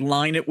in. So they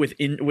line it with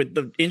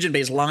the engine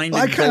bays lined.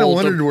 I in kind of gold.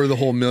 wondered where the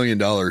whole $1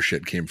 million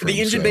shit came from. The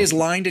engine so. bay is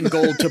lined in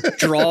gold to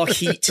draw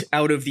heat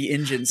out of the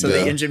engine, so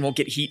Yeah. the engine won't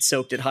get heat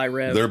soaked at high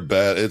rev. They're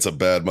bad. It's a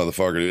bad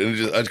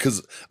motherfucker. And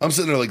because I'm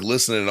sitting there like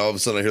listening, and all of a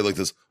sudden I hear like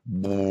this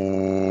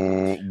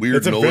weird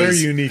It's a noise. very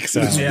unique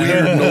sound. This Yeah.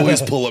 weird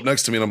noise pull up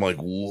next to me, and I'm like,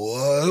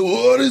 "What?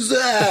 What is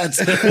that?"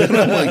 And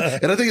I'm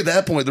like, and I think at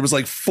that point there was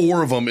like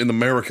 4 of them in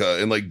America,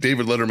 and like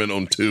David Letterman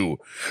owned 2.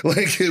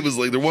 Like it was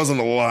like there wasn't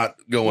a lot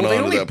going Well, they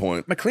on only- at that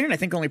point. McLaren, I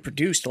think, only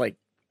produced like,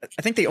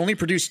 I think they only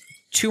produced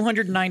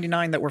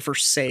 299 that were for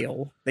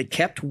sale. They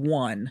kept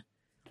 1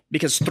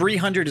 because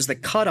 300 is the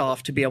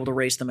cutoff to be able to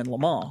race them in Le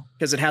Mans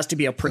because it has to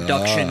be a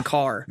production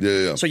car.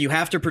 Yeah. So you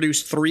have to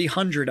produce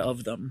 300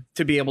 of them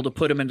to be able to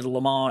put them into the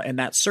Le Mans and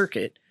that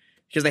circuit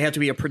because they have to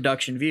be a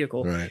production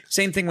vehicle. Right.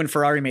 Same thing when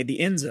Ferrari made the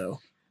Enzo.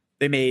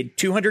 They made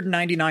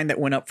 299 that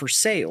went up for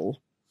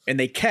sale and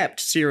they kept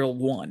serial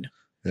 1.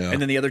 Yeah.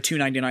 And then the other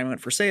 299 went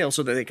for sale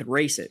so that they could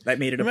race it. That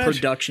made it a Imagine-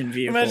 production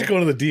vehicle. Imagine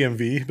going to the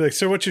DMV. Be like,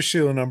 sir, what's your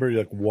serial number? You're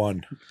like,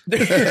 1.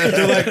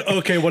 They're like,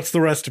 okay, what's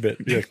the rest of it?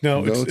 You're like,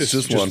 no, No, it's it's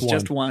just 1.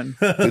 Just one.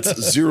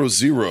 It's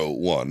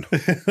 001.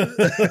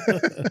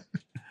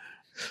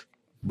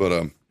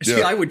 But See,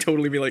 yeah. I would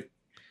totally be like,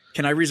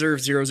 can I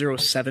reserve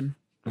 007?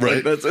 Right.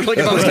 Like, that's, like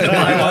if I was going to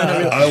buy one. I'd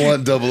be like, I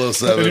want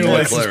 007 And your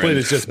license McLaren. plate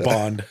is just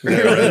Bond. Yeah,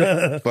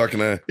 right. Fucking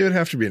A. It would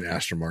have to be an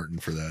Aston Martin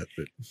for that.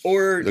 But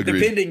or Agreed.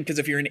 depending, because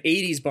if you're an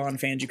 80s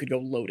Bond fan, you could go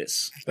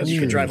Lotus. You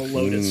could drive a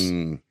Lotus.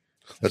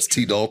 That's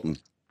T. Dalton.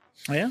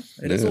 Oh, yeah,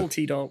 it is a little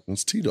T-Dalt,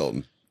 That's T.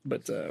 Dalton.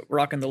 but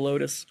rocking the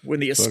Lotus when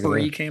the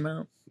Esprit came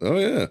out. Oh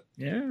yeah.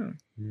 Yeah.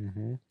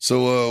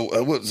 So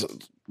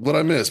what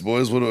I miss,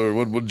 boys?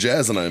 What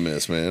Jazz and I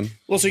miss, man?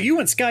 Well, so you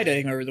went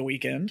skydiving over the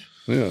weekend.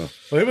 Yeah.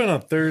 Well, we went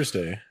on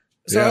Thursday.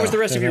 So how Yeah. was the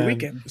rest of And your then-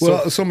 weekend?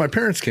 well, so my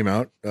parents came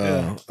out.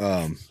 My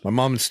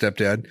mom and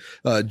stepdad,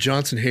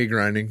 Johnson Hay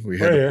Grinding.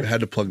 We Right here. had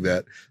to plug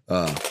that.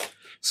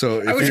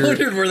 So I was if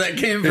wondering where that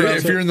came from.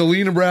 you're in the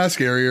Lee,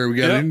 Nebraska area, we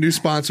got Yep. a new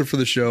sponsor for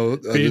the show. You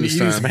This use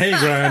some time. hay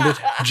grinded.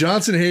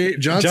 Johnson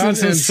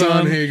Johnson's and Son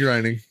Son. hay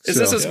grinding. Is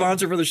this a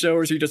sponsor for the show,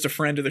 or is he just a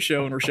friend of the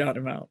show and we're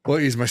shouting him out? Well,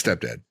 he's my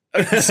stepdad,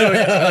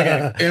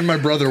 Okay. and my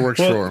brother works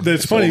Well, for him.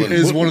 it's funny. Well, then-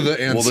 Is one of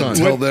the and Well, then sons.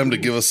 tell them to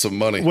give us some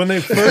money. when he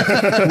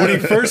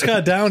first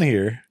got down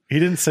here, he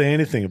didn't say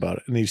anything about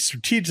it, and he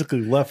strategically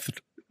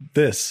left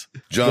this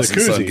Johnson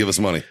the son, koozie give us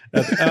money.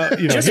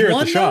 Just here at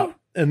one, the shop. though?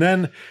 And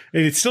then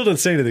he still didn't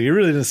say anything. He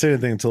really didn't say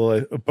anything until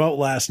about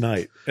last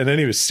night. And then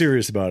he was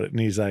serious about it. And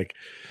he's like,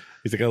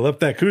 I left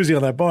that koozie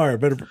on that bar.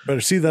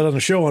 Better see that on the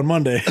show on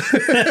Monday.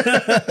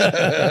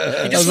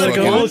 I was like,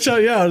 fucking- oh, we'll show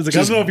you out. I was like, I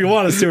don't know if you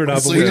want us to or not,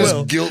 but So we you just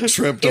will. guilt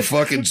tripped a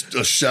fucking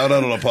a shout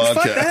out on a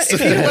Fuck that. podcast. If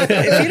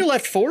he'd have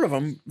left 4 of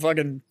them,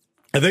 fucking.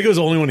 I think it was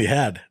the only one he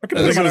had. I put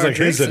think him it on was our like his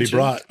drinks that he and shit.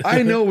 brought.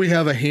 I know we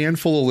have a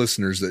handful of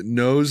listeners that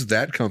knows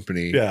that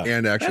company Yeah.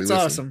 and actually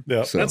That's listen. awesome.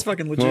 Yeah. So, That's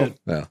fucking legit.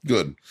 yeah,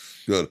 Good.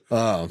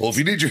 Well, if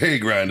you need your hay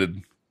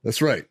grinded,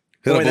 that's right.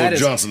 hit Boy, up that old is-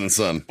 Johnson and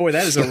Son. Boy,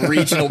 that is a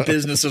regional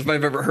business if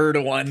I've ever heard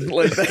of one.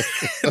 Like that,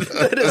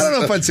 that I is, don't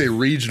know if I'd say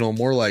regional,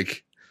 more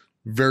like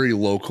very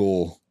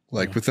local,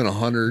 like within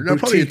 100, no,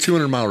 probably a Boutique.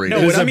 200-mile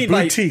radius. No, It's what I a mean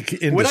by- boutique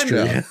what I,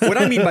 industry. mean, what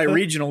I mean by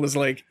regional is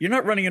like you're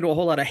not running into a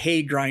whole lot of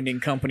hay grinding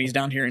companies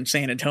down here in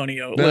San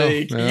Antonio. No,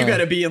 like no. you got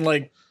to be in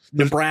like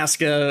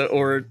Nebraska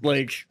or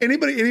like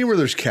Anywhere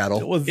there's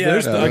cattle. Well, Yeah.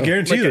 I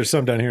guarantee Like there's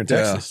some down here in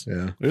Texas.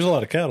 Yeah. There's a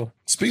lot of cattle.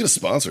 Speaking of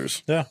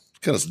sponsors, Yeah.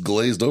 kind of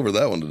glazed over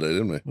that one today,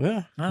 didn't we?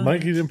 Yeah.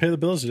 Mike, you didn't pay the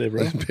bills today,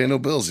 bro. Didn't pay no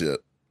bills yet.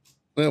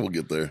 Yeah, we'll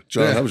get there.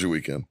 John, Yeah. how was your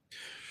weekend?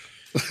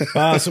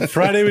 So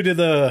Friday we did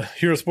the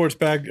Hero Sports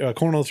Bag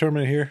Cornhole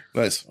tournament here.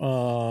 Nice.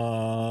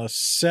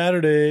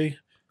 Saturday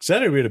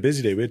we had a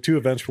busy day. We had 2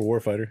 events for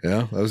Warfighter.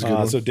 Yeah, that was a good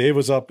one. So Dave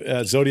was up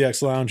at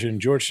Zodiac's Lounge in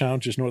Georgetown,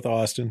 just north of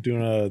Austin,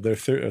 doing their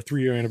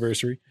 3-year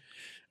anniversary.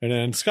 And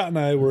then Scott and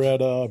I were at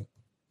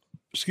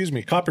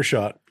Copper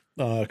Shot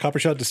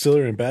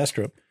Distillery in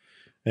Bastrop.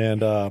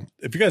 And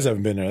if you guys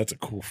haven't been there, that's a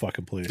cool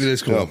fucking place. It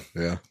is cool.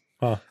 Yeah.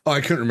 Huh. Oh, I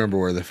couldn't remember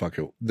where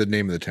the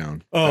name of the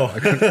town. Oh, I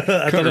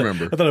couldn't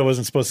remember. I thought I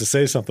wasn't supposed to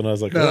say something. I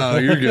was like, No, oh.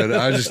 you're good.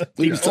 I just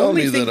He was telling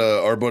me only thing-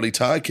 that our buddy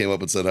Ty came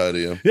up and said hi to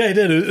you. Yeah, he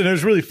did. And it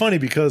was really funny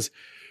because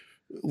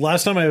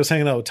last time I was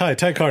hanging out with Ty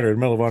Carter,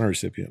 Medal of Honor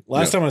recipient.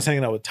 Last time I was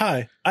hanging out with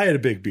Ty, I had a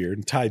big beard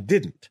and Ty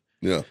didn't.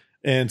 Yeah.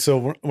 And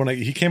so when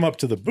he came up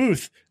to the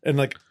booth and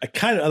I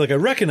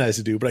recognized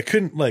the dude, but I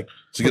couldn't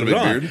So you got a put it big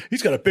on. beard?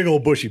 He's got a big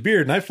old bushy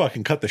beard and I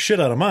fucking cut the shit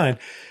out of mine.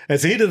 And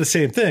so he did the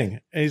same thing.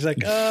 And he's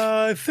like,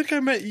 I think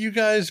I met you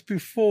guys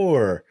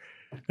before.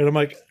 And I'm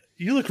like,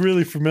 you look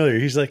really familiar.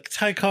 He's like,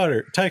 Ty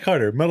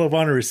Carter, Medal of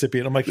Honor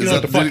recipient. I'm like, you Is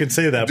don't that- have to did- fucking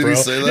say that, did bro. he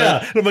say that?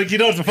 Yeah. And I'm like, you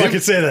don't have to fucking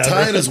say that. Ty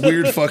bro. and his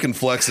weird fucking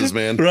flexes,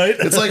 man. Right?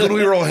 It's like when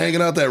we were all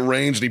hanging out that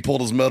range and he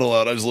pulled his medal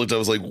out. I just looked, I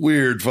was like,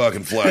 weird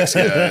fucking flex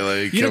guy.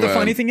 Like, you know come the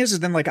funny on. thing is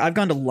then like I've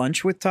gone to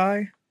lunch with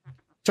Ty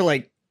to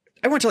like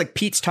I went to like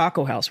Pete's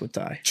Taco House with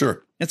Ty.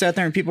 Sure. It's out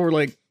there and people were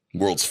like,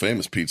 World's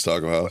famous Pete's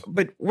Taco House.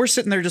 but we're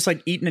sitting there just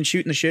like eating and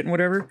shooting the shit and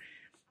whatever.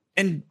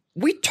 And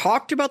we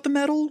talked about the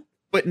medal,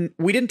 but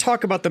we didn't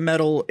talk about the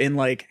medal in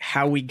like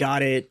how we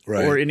got it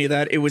Right. or any of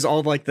that. It was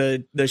all like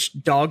the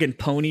dog and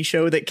pony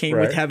show that came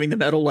with Right. having the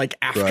medal like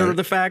after Right.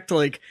 the fact.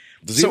 Like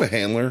Does he So- have a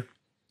handler?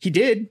 he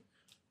did.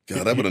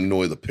 God, that would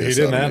annoy the He piss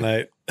didn't out that of me.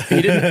 night.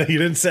 He didn't? He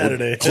didn't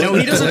Saturday. No,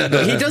 he doesn't.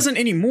 He doesn't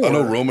anymore. I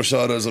know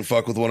Romashaw doesn't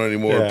fuck with one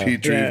anymore. Yeah.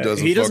 Pete Dreve Yeah,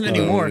 doesn't he fuck doesn't with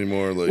anymore. one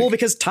anymore. Like, Well,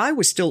 because Ty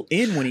was still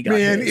in when he got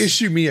Man, his.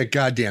 issue me a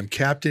goddamn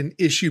captain.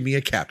 Issue me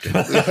a captain.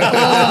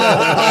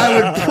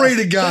 I would pray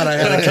to God I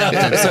had a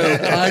captain.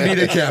 So I need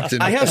a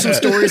captain. I have some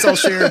stories I'll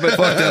share, but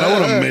fuck that. I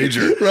want a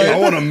major. I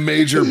want a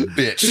major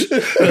bitch.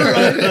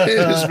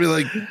 Just be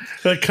like,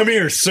 Come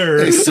here,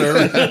 sir. hey,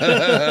 sir, you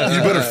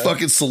better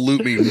fucking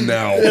salute me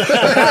now.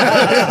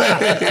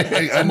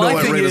 I know my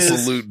I thing rate a is,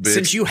 salute, bitch.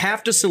 since you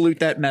have to salute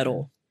that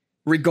medal,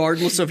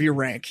 regardless of your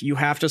rank, you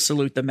have to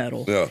salute the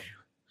medal. yeah.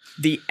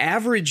 The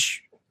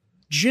average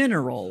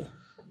general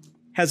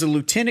has a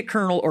lieutenant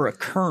colonel or a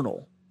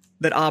colonel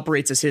that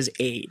operates as his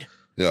aide.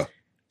 Yeah.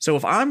 So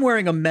if I'm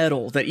wearing a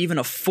medal that even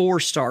a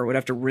 4-star would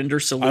have to render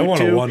salute I want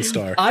to, a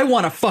 1-star. I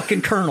want a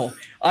fucking colonel.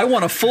 I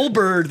want a full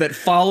bird that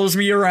follows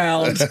me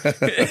around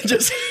and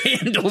just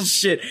handles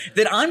shit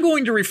that I'm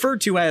going to refer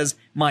to as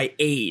my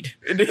aide.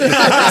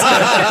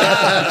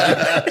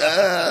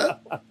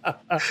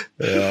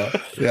 Yeah,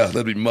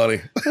 that'd be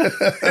money.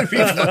 It'd be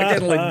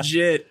fucking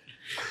legit.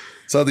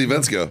 So how'd the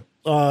events go?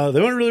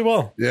 They went really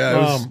well. Yeah, it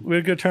was- we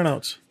had good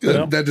turnouts. Good. You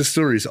know? That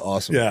distillery is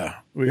awesome. Yeah,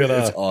 we got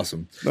It's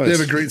awesome. Nice. They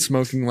have a great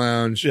smoking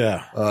lounge.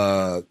 yeah.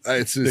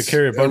 It's They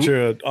carry a bunch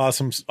of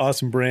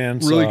awesome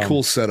brands. really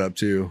cool setup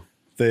too.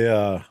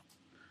 They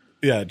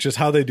just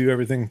how they do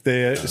everything.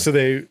 They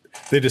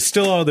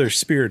distill all their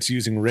spirits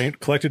using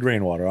collected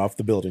rainwater off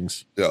the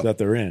buildings Yeah. that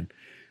they're in,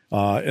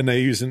 and they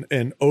use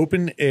an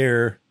open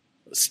air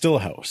still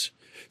house.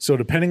 So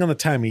depending on the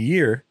time of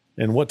year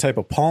and what type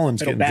of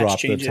pollen's It'll getting batch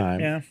dropped at change the it, time,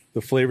 yeah.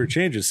 the flavor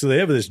changes. So they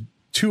have this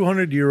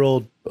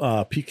 200-year-old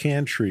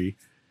pecan tree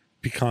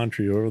pecan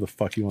tree, whatever the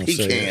fuck you want to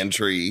say. Pecan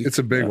tree. It's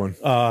a big one.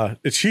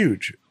 It's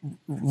huge,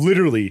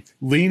 literally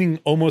leaning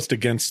almost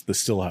against the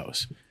still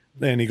house.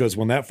 And he goes,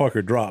 when that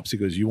fucker drops, he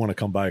goes, you want to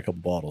come buy a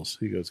couple bottles?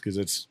 He goes,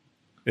 because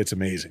it's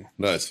amazing.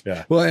 Nice.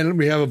 Yeah. Well, and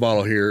we have a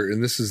bottle here,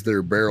 and this is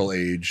their barrel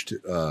aged.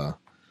 And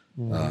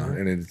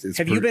it's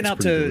Have you been it's out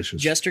pretty to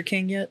delicious. Jester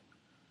King yet?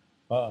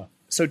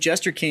 So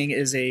Jester King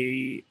is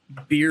a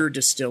beer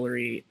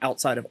distillery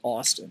outside of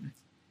Austin,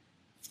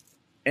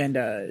 and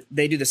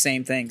they do the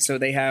same thing. So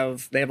they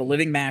have a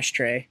living mash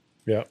tray,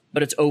 Yeah.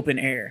 but it's open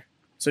air.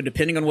 So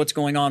depending on what's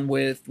going on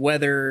with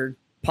weather,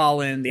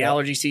 pollen, the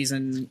allergy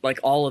season, like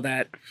all of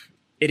that,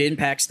 it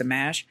impacts the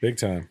mash. Big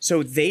time.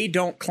 So they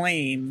don't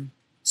claim.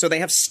 So they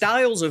have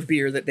styles of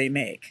beer that they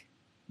make,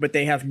 but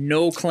they have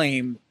no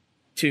claim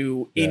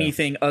to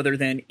anything other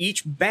than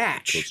each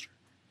batch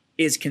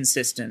is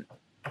consistent.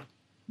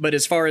 But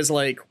as far as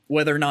like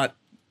whether or not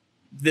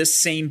this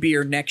same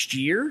beer next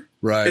year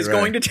is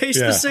going to taste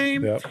the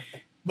same, Yeah.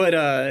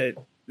 but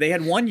they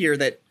had one year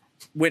that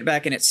went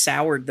back and it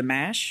soured the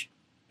mash,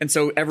 and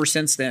so ever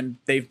since then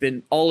they've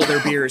been all of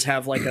their beers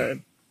have like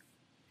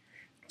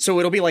so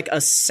it'll be like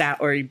a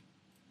stout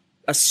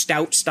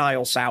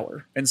style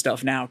sour and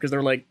stuff now because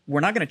they're like, we're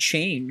not going to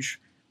change.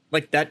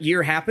 Like that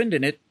year happened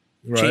and it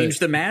changed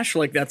the mash.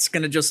 Like that's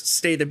going to just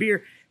stay the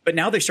beer. But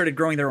now they started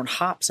growing their own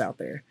hops out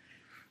there.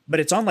 But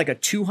it's on like a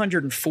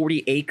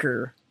 240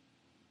 acre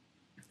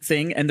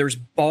thing, and there's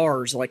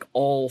bars like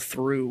all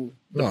through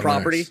the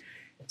property. Nice.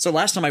 So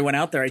last time I went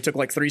out there, I took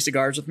like 3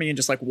 cigars with me and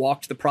just like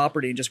walked the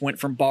property and just went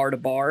from bar to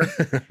bar,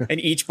 and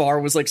each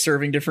bar was like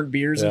serving different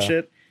beers and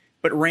shit.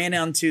 But ran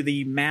down to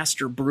the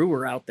master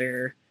brewer out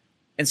there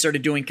and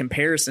started doing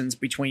comparisons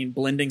between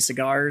blending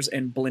cigars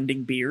and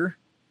blending beer.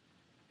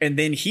 And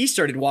then he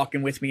started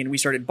walking with me and we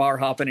started bar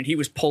hopping, and he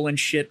was pulling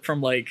shit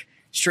from like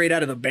straight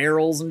out of the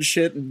barrels and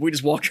shit. And we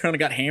just walked around and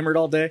got hammered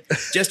all day.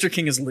 Jester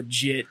King is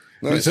legit.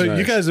 Nice. So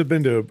you guys have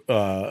been to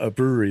a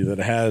brewery that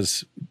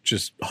has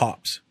just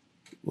hops,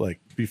 like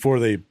before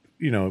they,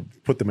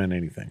 put them in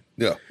anything.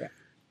 Yeah.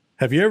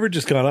 Have you ever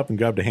just got up and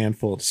grabbed a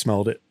handful and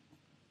smelled it?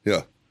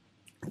 Yeah.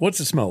 What's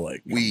it smell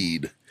like?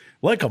 Weed.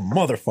 Like a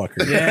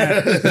motherfucker. Yeah.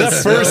 That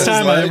first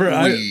time like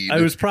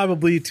I was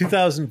probably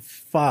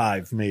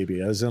 2005,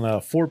 maybe. I was in a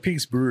Four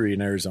Peaks brewery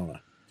in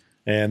Arizona,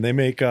 and they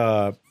make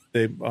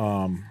they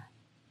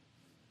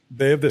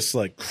have this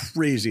like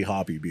crazy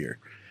hoppy beer.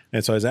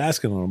 And so I was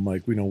asking them,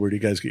 like, where do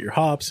you guys get your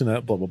hops and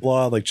that, blah, blah,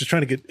 blah, like just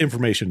trying to get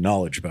information,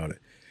 knowledge about it.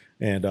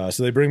 And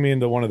so they bring me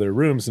into one of their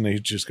rooms, and they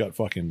just got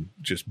fucking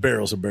just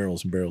barrels and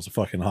barrels and barrels of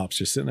fucking hops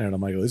just sitting there. And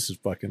I'm like, oh, this is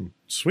fucking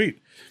sweet.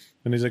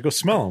 And he's like, go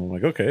smell them. I'm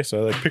like, okay.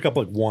 So I like pick up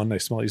like one, I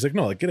smell it. He's like,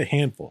 no, like get a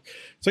handful.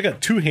 So I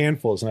got 2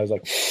 handfuls, and I was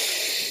like,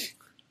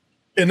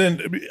 and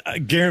then I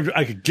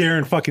could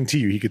guarantee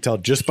you, he could tell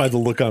just by the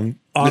look on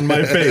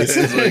my face.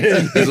 He's like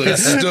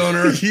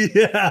stoner.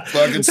 Yeah.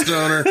 Fucking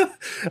stoner.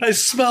 I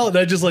smell it, and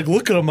I just like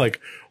look at him like,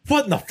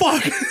 what in the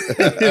fuck?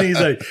 And he's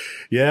like,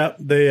 yeah,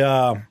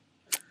 they're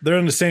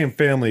in the same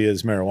family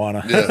as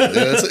marijuana. Yeah.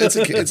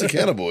 It's a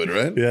cannabinoid,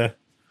 right? Yeah.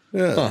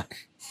 Yeah. Huh.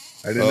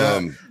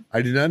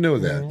 I did not know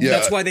that. Yeah.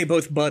 That's why they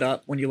both bud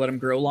up when you let them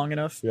grow long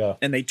enough. Yeah.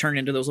 And they turn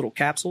into those little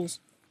capsules.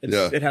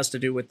 It has to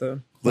do with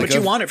the... Like but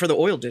you want it for the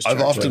oil discharge.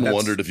 I've often That's-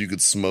 wondered if you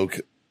could smoke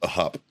a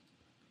hop.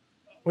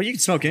 Well, you can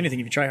smoke anything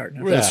if you try hard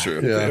enough. That's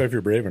true. Yeah. If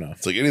you're brave enough.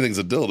 It's like anything's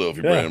a dildo if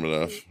you're Yeah. brave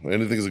enough.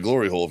 Anything's a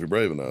glory hole if you're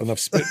brave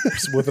enough.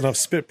 With enough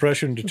spit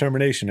pressure and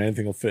determination,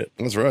 anything will fit.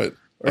 That's right.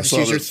 Or just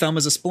use your thumb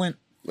as a splint.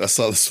 I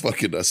saw this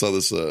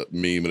meme,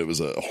 and it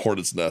was a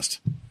hornet's nest.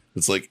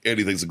 It's like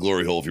anything's a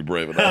glory hole if you're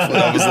brave enough. And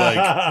I was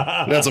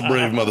like, that's a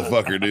brave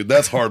motherfucker, dude.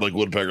 That's hard like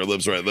woodpecker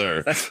lips right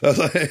there. I was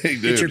like, hey,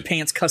 dude. Get your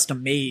pants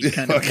custom made.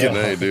 Kind of. Fucking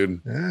hey,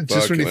 dude. Yeah,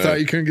 just when you thought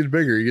you couldn't get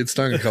bigger, you get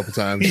stung a couple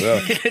times.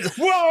 Yeah.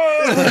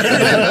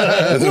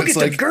 Whoa! And Look it's at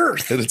the like,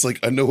 girth. and it's like,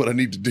 I know what I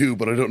need to do,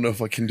 but I don't know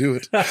if I can do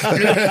it.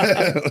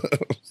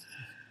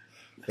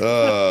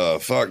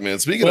 Fuck, man.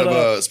 Speaking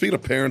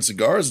of parent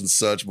cigars and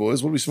such,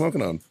 boys, what are we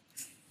smoking on?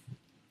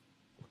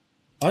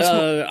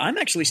 I'm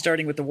actually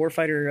starting with the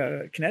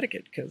Warfighter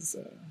Connecticut because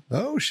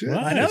Oh shit!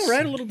 Wow. I know,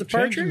 right? A little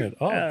departure. Changing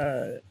it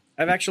up.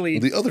 I've actually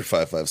The other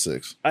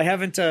 556. I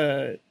haven't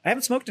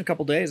smoked in a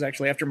couple days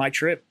actually after my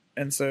trip,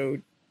 and so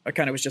I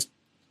kind of was just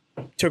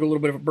took a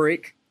little bit of a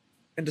break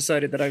and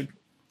decided that I'd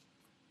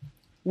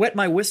wet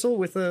my whistle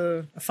with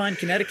a fine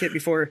Connecticut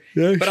before.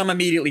 Yeah. But I'm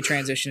immediately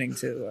transitioning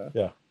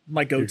to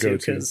my go-to go-to.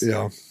 because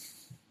Yeah,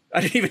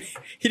 he didn't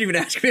even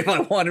ask me if I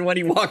wanted one.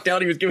 He walked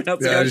out. He was giving out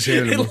Yeah, I cigars. just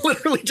handed him He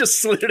literally just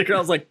slid it across.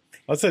 I was like,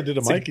 I said, did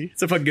a Mikey.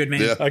 it's a fucking good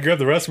man. Yeah. I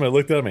grabbed the rest of them. I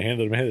looked at him. I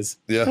handed him his.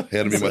 Yeah,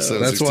 handed me my 762.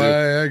 that's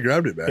why I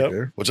grabbed it back Yep.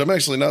 there. Which I'm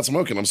actually not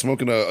smoking. I'm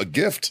smoking a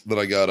gift that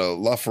I got, a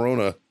La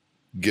Ferrona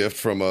gift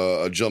from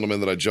a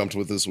gentleman that I jumped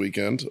with this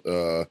weekend.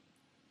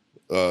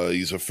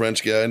 He's a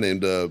French guy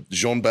named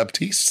Jean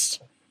Baptiste.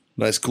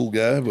 Nice, cool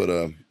guy, but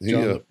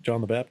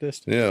John the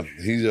Baptist. yeah,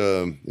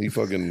 he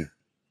fucking.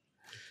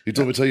 He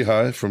told me to tell you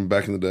hi from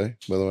back in the day,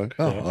 by the way.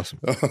 Oh, awesome!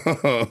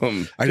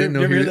 Um, I didn't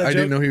know you ever hear that I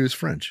didn't joke? know he was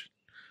French.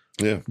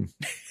 yeah.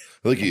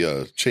 I think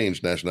he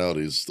changed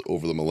nationalities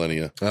over the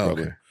millennia. Oh,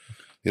 probably. okay.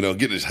 You know,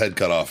 getting his head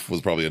cut off was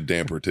probably a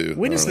damper too.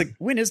 When is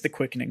the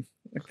quickening?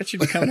 Like, that should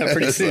be coming up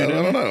pretty soon.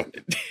 I don't know.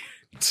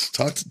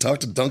 Talk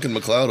to Duncan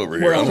McLeod over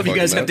here. Where all of you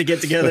guys have to get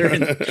together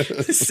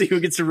and see who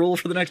gets to rule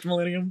for the next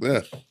millennium.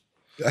 Yeah.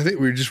 I think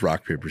we were just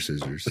rock, paper,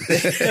 scissors.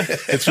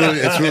 It's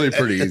really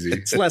pretty easy.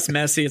 It's less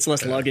messy. It's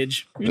less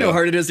luggage. You know how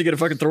hard it is to get a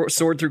fucking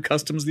sword through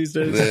customs these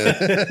days? Yeah,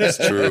 it's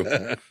true.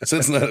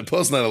 Since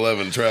post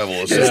 9/11 travel,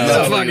 it's just It's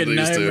not a like it fucking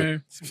used to.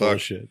 nightmare. Fuck.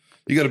 Shit.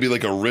 You got to be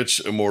like a rich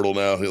immortal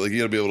now. Like you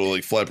got to be able to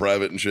like fly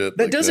private and shit.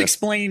 That like, does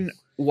explain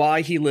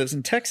why he lives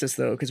in Texas,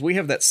 though, because we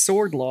have that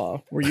sword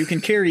law where you can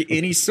carry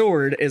any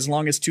sword as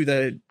long as to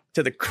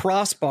the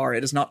crossbar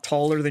it is not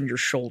taller than your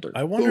shoulder.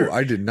 I wonder.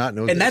 I did not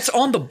know And that's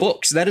on the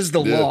books. That is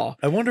the law.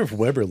 I wonder if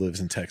Weber lives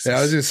in Texas. Yeah,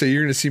 I was gonna say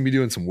you're gonna see me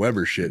doing some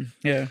Weber shit.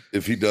 Yeah.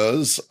 If he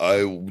does,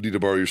 I need to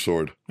borrow your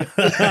sword.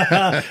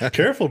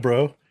 Careful,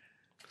 bro.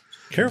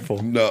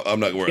 Careful. No, I'm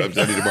not worried.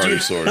 I need to borrow your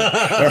sword.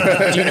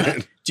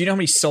 Do you know how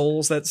many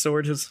souls that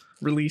sword has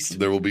released?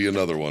 There will be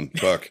another one.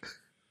 Fuck.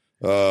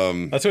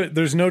 That's right.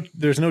 There's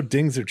no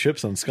dings or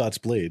chips on Scott's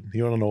blade.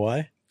 You want to know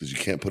why? Because you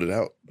can't put it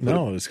out.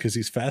 No, it's because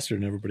he's faster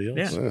than everybody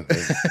else. Yeah.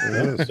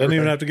 Doesn't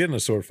even have to get in a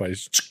sword fight.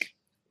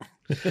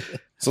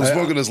 So I'm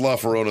smoking this La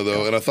Ferrona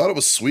though, and I thought it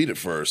was sweet at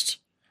first,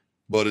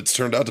 but it's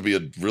turned out to be a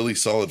really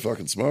solid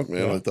fucking smoke,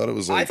 man. Yeah. I thought it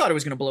was I like, thought it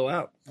was going to blow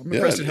out. I'm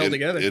impressed it held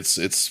together.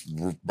 It's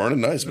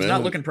burning nice, man. It's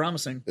not looking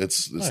promising.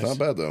 It's Nice. not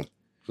bad though.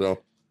 So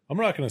I'm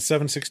rocking a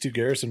 762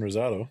 Garrison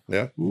Rosado.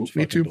 yeah, It's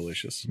Me fucking too.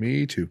 delicious.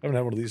 Me too. I haven't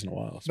had one of these in a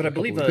while. It's But been I a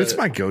couple believe, weeks. It's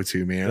my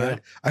go-to, man. Yeah.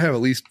 I have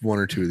at least one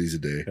or two of these a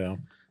day. Yeah.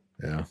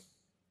 Yeah.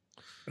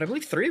 But I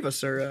believe three of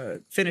us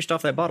are finished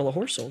off that bottle of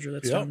Horse Soldier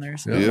that's Yep. down there.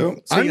 So. Yeah.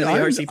 Speaking of the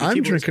RCP I'm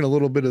keyboards. drinking a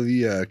little bit of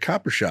the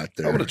copper shot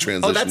there. I'm gonna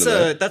transition. Oh, that's to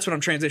that. that's what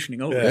I'm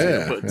transitioning over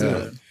Yeah, to.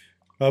 But,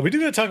 yeah. We do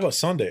got to talk about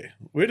Sunday.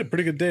 We had a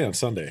pretty good day on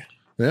Sunday.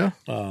 Yeah.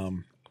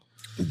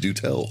 Do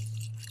tell.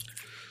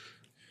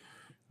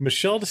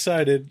 Michelle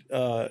decided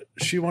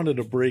she wanted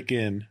to break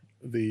in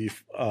the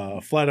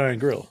Flatiron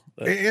Grill.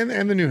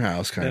 And the new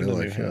house, kind And of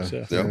the like, new house,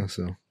 yeah. yeah. Yeah,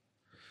 so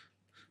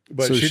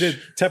But So she sh- did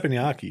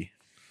teppanyaki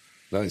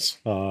Nice.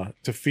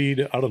 to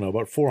feed, I don't know,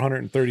 about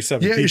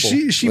 437 yeah,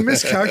 people. she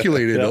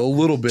miscalculated Yeah. a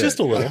little bit. Just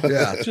a little.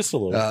 Yeah. Just a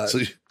little.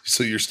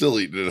 So you're still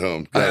eating at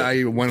home.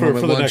 I went For- home for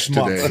at the lunch next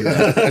month.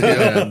 today.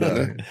 Yeah.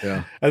 And,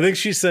 yeah. I think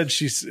she said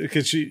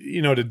because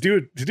she, to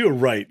do it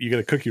right, you got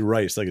to cook your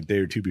rice like a day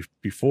or two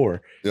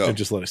before Yeah. and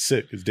just let it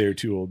sit because day or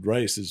two old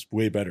rice is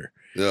way better.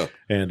 Yeah.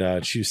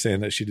 And she was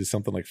saying that she did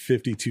something like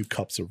 52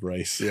 cups of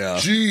rice. Yeah.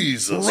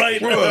 Jesus Right.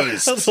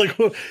 Christ. I was like,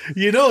 well,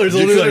 there's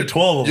You only coulda- like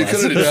 12 of You us.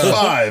 could have did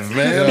 5,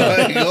 man.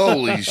 Like,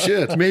 holy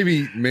shit.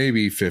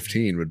 Maybe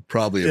 15 would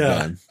probably have Yeah.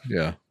 done.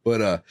 Yeah.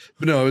 But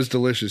no, it was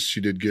delicious.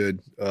 She did good.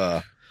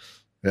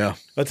 Yeah.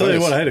 I'll tell you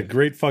Nice. what, I had a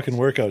great fucking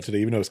workout today,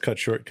 even though it was cut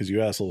short because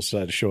you assholes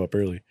decided to show up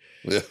early.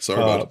 Yeah,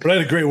 sorry about it. But I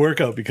had a great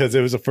workout because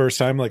it was the first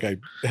time like I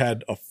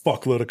had a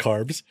fuckload of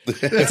carbs.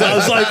 And so I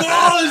was like,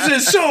 oh,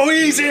 this is so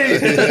easy.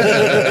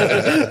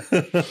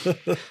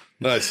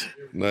 Nice.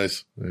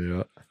 Nice.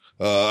 Yeah.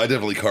 I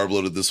definitely carb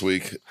loaded this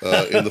week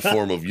in the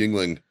form of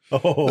Yingling.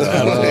 Oh,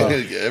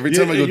 Every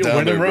time I go you down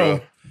win there, in bro. row.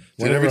 Dude,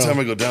 Win in every row. time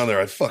I go down there,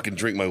 I fucking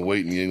drink my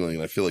weight in Yingling,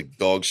 and I feel like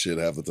dog shit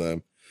half the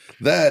time.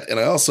 That, and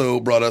I also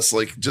brought us,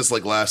 like, just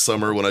like last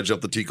summer when I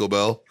jumped the Tico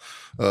Bell,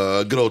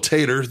 good old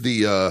Tater,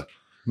 the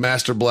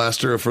master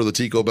blaster for the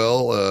Tico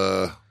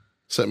Bell,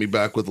 sent me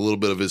back with a little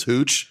bit of his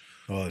hooch.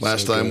 Oh, that's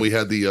Last so time good. we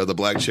had the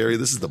black cherry.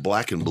 This is the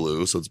black and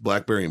blue, so it's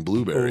blackberry and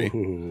blueberry.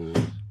 Ooh.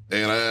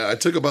 And I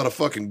took about a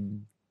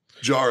fucking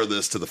jar of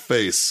this to the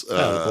face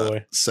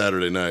Attaboy.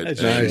 Saturday night,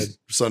 That's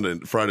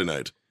and Friday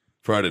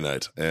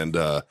night. And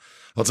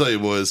I'll tell you,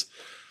 boys,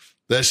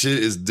 that shit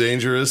is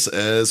dangerous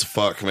as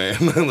fuck, man.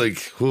 Like,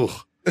 whew.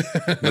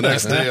 The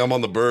next day I'm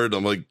on the bird.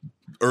 I'm like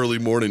early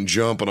morning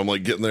jump, and I'm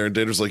like getting there, and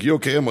Tater's like, "You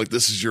okay?" I'm like,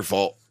 "This is your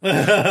fault."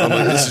 I'm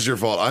like, "This is your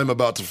fault." I'm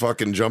about to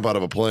fucking jump out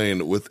of a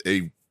plane with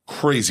a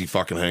crazy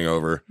fucking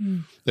hangover,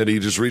 and he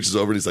just reaches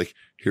over and he's like,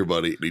 "Here,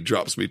 buddy," and he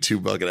drops me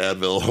 2 fucking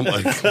Advil. I'm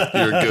like,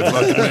 "You're a good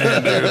fucking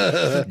man,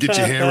 dude. Get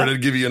you hammered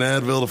and give you an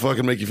Advil to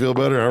fucking make you feel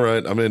better." All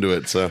right, I'm into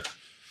it. So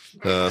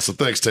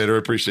thanks, Tater. I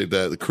appreciate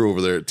that. The crew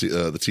over there, at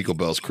the Tico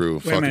Bells crew, a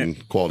fucking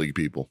minute. quality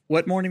people.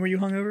 What morning were you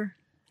hungover?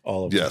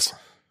 All of them. Yes.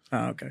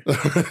 Oh, okay.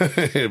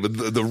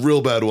 But the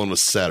real bad one was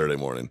Saturday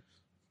morning.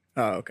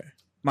 Oh, okay.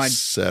 Mine,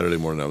 Saturday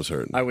morning, I was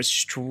hurting. I was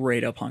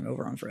straight up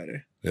hungover on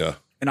Friday. Yeah.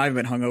 And I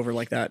haven't been hungover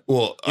like that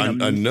Well, I in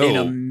a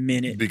know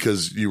minute.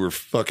 because you were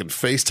fucking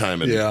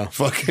FaceTiming. Yeah.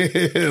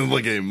 Fucking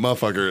like a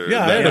motherfucker.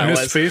 Yeah, I had Yeah, a I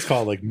missed was. face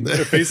call, like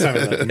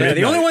FaceTime. Yeah,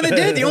 the only one that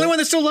did, the only one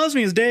that still loves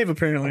me is Dave,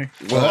 apparently.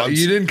 Well, I'm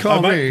you didn't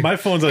call me. my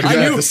phone's on I do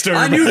not knew, disturb.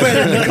 I knew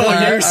better than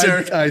calling you,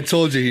 sir. I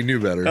told you he knew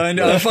better. I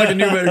know. I fucking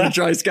knew better than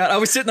try, Scott. I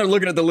was sitting there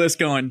looking at the list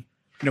going,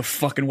 no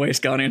fucking way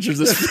Scott answers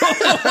this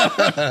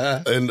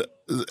phone. And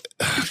God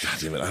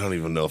damn it, I don't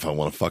even know if I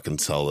want to fucking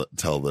tell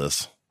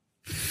this.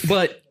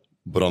 But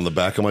But on the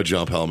back of my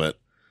jump helmet,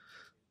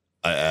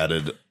 I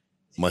added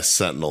my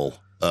Sentinel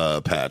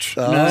patch.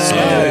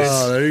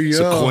 Oh, there you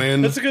So go.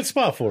 Quinn, That's a good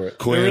spot for it.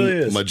 Quinn, It really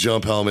is. my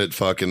jump helmet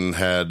fucking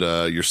had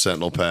your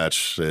Sentinel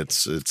patch.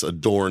 It's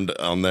adorned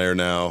on there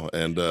now,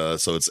 and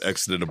so it's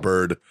exited a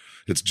bird.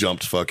 It's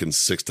jumped fucking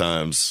 6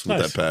 times with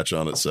Nice. that patch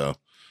on it. So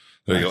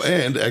there you go.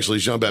 And actually,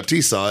 Jean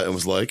Baptiste saw it and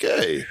was like,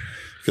 "Hey,"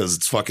 because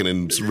it's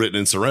fucking written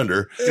in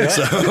surrender.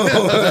 So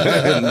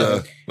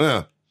and,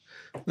 yeah,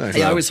 Nice.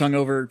 Yeah, I was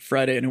hungover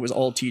Friday, and it was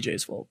all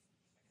TJ's fault.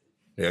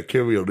 yeah,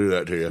 Kimmy will do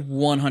that to you.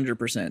 100%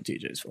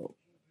 TJ's fault.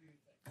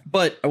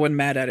 But I wasn't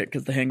mad at it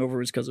because the hangover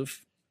was because of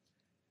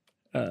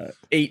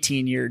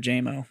 18-year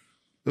JMO.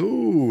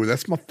 Ooh,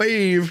 that's my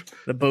fave.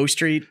 The Bow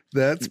Street.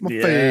 That's my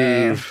Yeah,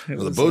 fave. it Well,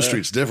 the was, Bow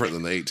Street's different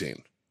than the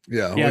 18.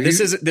 Yeah. Yeah,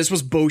 well, this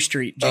was Bow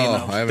Street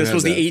JMO. Oh, I haven't This had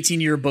was that. the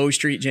 18-year Bow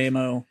Street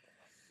JMO.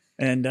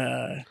 And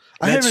I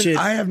that shit.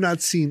 have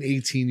not seen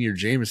 18-year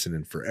Jameson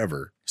in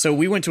forever. So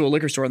we went to a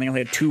liquor store and they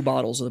only had 2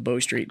 bottles of the Bow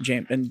Street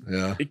and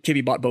Yeah.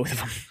 Kibby bought both of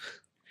them.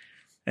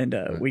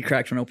 And we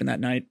cracked one open that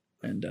night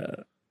and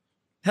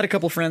had a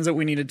couple friends that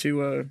we needed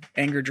to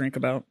anger drink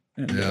about.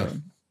 And Yeah.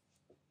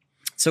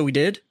 so we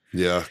did.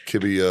 Yeah,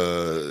 Kibby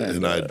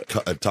and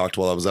I talked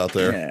while I was out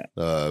there.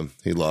 Yeah.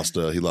 He lost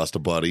a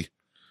buddy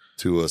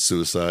to a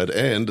suicide,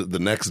 and the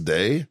next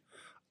day,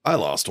 I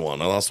lost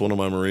one. I lost one of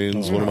my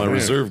Marines, one of my man.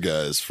 reserve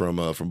guys from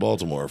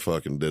Baltimore.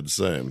 Fucking did the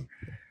same.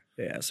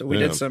 Yeah. So we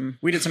Yeah. did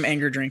some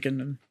anger drinking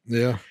and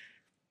Yeah.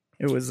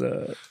 it was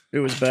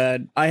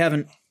bad.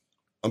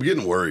 I'm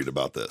getting worried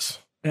about this.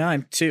 Yeah,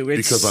 I'm too.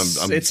 It's, Because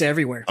I'm- it's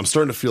everywhere. I'm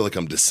starting to feel like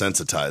I'm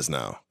desensitized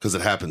now because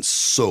it happens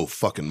so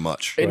fucking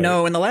much.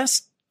 No, in the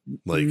last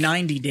Like,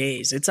 90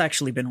 days, it's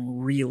actually been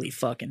really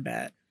fucking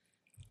bad.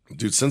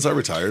 dude, since I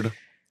retired,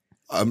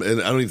 and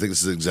I don't even think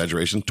this is an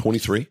exaggeration.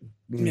 23,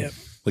 Yeah.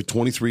 like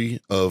 23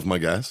 of my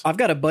guys. I've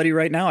got a buddy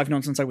right now I've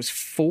known since I was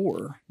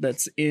 4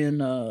 that's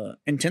in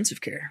intensive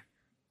care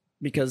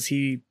because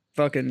he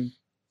fucking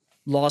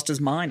lost his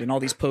mind and all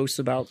these posts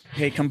about,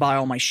 hey, come buy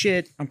all my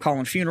shit. I'm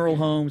calling funeral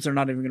homes. They're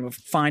not even going to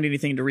find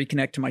anything to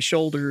reconnect to my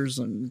shoulders.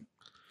 And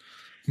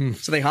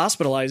so they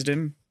hospitalized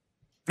him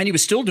and he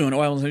was still doing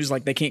oil. And he was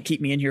like, they can't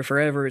keep me in here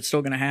forever. It's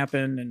still going to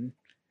happen. And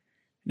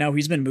now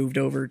he's been moved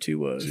over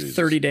to a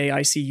 30-day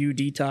ICU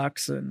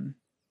detox and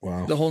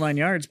Wow. the whole 9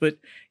 yards, but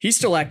he's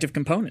still active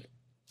component.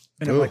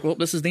 And I'm like, well,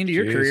 this is the end of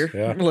your Jeez, career.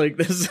 yeah. Like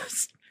this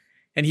is,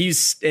 and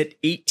he's at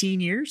 18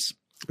 years.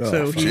 Oh,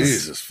 so fuck. he's,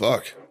 Jesus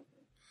fuck.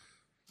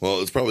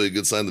 Well, it's probably a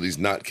good sign that he's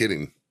not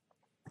kidding.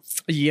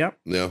 yeah,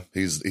 Yeah,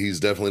 he's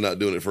definitely not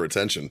doing it for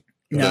attention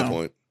at No. that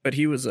point. but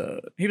he was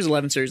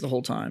 11 series the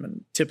whole time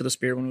and tip of the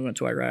spear when we went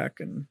to Iraq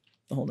and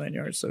the whole 9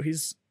 yards. So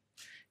he's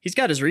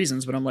got his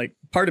reasons, but I'm like,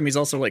 part of me is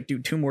also like,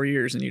 dude, 2 more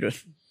years and you'd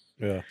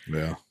Yeah.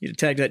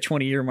 tag that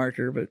 20-year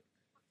marker. But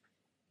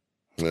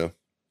Yeah,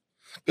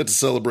 got to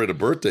celebrate a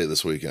birthday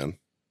this weekend.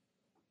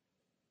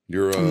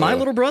 Your my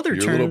little brother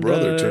your turned, little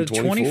brother turned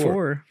 24.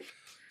 24.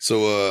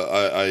 So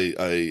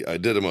I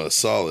did him a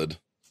solid.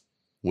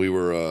 We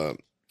were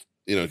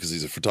because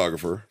he's a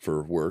photographer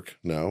for work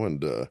now,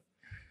 and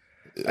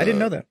I didn't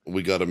know that.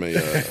 we got him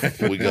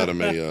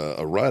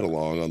a ride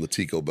along on the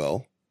Tico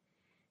Bell.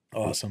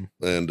 Awesome.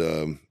 And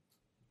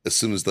as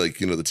soon as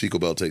the Tico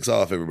Bell takes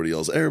off, everybody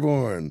yells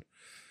airborne.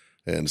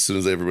 And as soon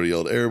as everybody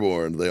yelled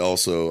airborne, they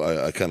also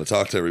I kind of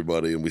talked to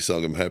everybody and we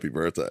sung him happy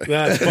birthday.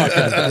 That's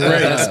fucking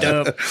great. That's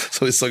dope.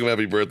 So we sung him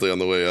happy birthday on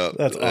the way up.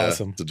 That's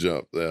awesome. To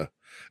jump. Yeah.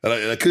 And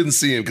I couldn't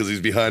see him because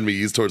he's behind me.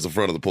 He's towards the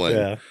front of the plane.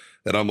 Yeah.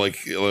 And I'm like,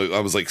 I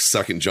was like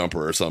second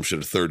jumper or some shit,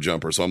 or third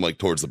jumper. So I'm like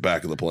towards the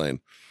back of the plane.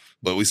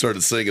 But we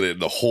started singing it,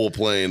 the whole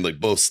plane, like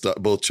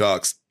both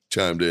chocks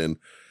chimed in.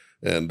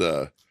 And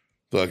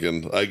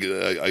fucking,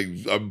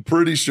 I'm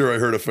pretty sure I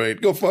heard a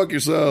faint, go fuck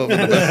yourself.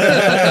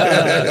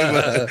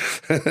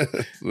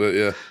 But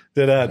yeah.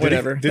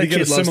 Whatever. Did he That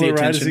get a kid loves the similar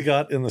ride as attention. he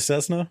got in the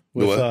Cessna?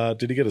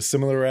 Did he get a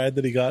similar ride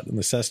that he got in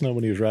the Cessna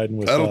when he was riding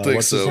with? I don't think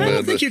what's so, his man. name? I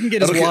don't think you can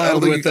get I as don't think- I don't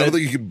wild think with I don't it.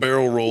 think you could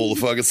barrel roll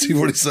the fucking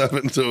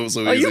C-47 to him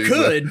so Oh, you easy.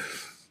 could.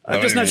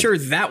 I'm just not sure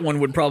that one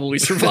would probably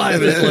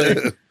survive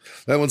it. Like,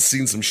 That one's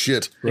seen some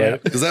shit.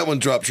 Right. Because that one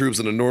dropped troops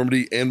into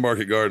Normandy and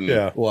Market Garden.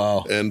 Yeah.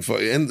 Wow. And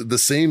the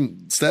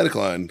same static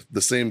line,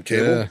 the same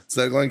cable, Yeah.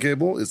 static line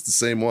cable is the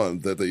same one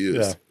that they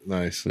use. Yeah.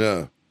 Nice.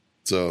 Yeah.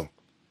 So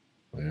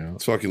Yeah.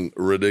 it's fucking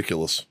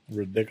ridiculous.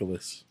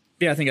 Ridiculous.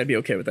 yeah, I think I'd be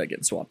okay with that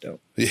getting swapped out.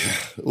 Yeah.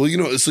 Well,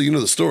 so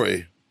the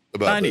story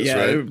about this, yeah,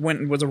 right?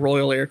 it was a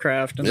Royal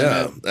Aircraft. And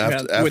Yeah,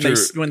 then after-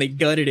 when they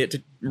gutted it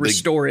to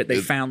restore it,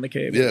 they found the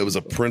cable. Yeah, it was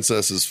a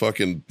princess's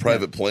fucking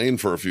private plane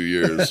for a few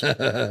years. And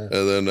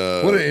then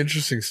What an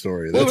interesting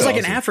story. Well, it was That's like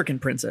an awesome. African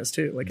princess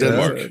too, like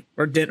Denmark. yeah,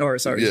 like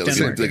Denmark.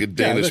 a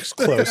Danish, that's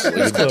close. like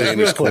That's a close. Danish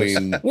Real close.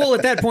 queen. Well,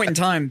 at that point in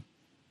time,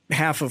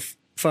 half of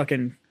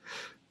fucking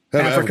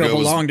Half Africa was-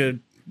 belonged to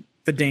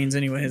the Danes,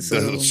 anyways. So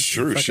That's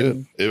sure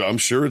fucking- shit. I'm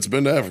sure it's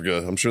been to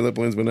Africa. I'm sure that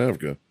plane's been to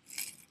Africa.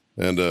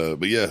 And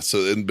but yeah,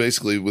 so and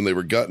basically when they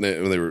were gutting it,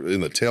 when they were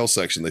in the tail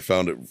section, they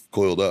found it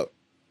coiled up,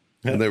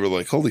 and they were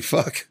like, "Holy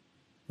fuck,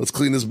 let's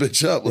clean this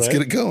bitch up. Let's Right.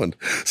 get it going."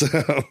 So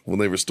when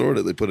they restored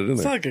it, they put it in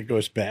It's there. not like it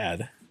goes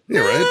bad.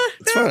 Yeah, right.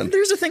 It's fine.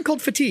 There's a thing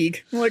called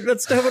fatigue. Like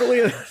that's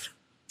definitely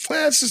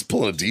It's just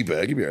pulling a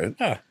D-bag. You'll be all right.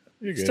 Ah,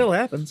 you're good. Still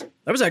happens.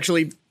 That was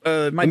actually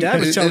my dad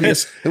was telling me.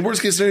 In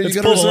worst case scenario, you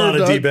got pulled a reserve, lot of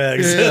dog.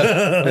 D-bags.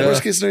 Yeah. In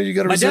worst case scenario, you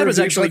got a My reserve. dad was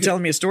dude. actually Like,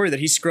 telling me a story that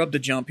he scrubbed a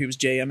jump he was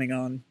JMing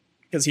on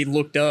because he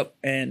looked up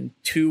and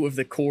 2 of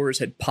the cores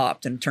had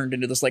popped and turned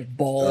into this like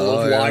ball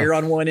of yeah. wire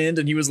on one end,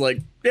 and he was like,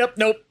 "Yep,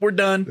 nope, we're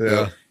done."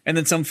 Yeah. And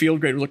then some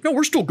field grader was like, "No,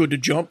 we're still good to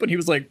jump," and he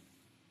was like,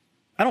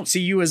 "I don't see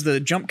you as the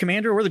jump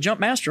commander or the jump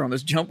master on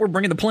this jump. We're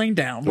bringing the plane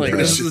down." Like,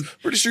 this is,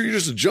 Pretty sure you're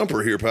just a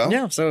jumper here, pal.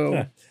 yeah.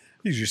 So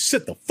You just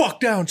sit the fuck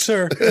down,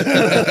 sir.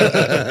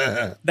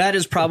 that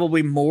is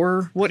probably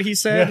more what he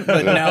said.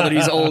 But now that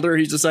he's older,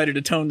 he's decided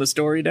to tone the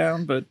story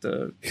down. But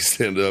He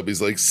stand up.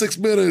 He's like, 6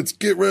 minutes.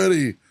 Get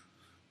ready.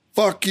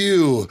 Fuck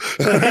you.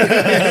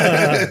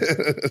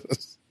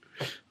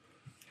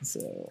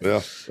 so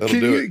Yeah, that'll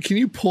do it. Can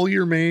you pull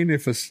your main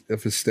if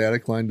a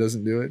static line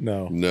doesn't do it?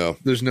 No. No,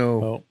 There's no.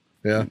 No.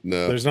 Yeah.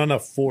 no. There's not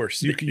enough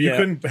force. You Yeah.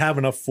 couldn't have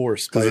enough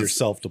force by 'Cause it's-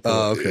 yourself to pull.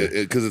 Oh, it. okay.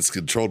 Because it's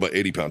controlled by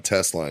 80-pound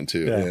test line,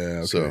 too. Yeah.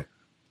 Yeah. Okay.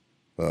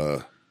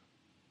 So,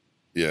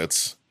 yeah,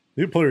 it's...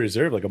 You pull a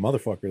reserve like a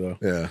motherfucker, though.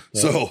 yeah.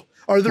 So,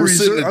 Are the we're reser-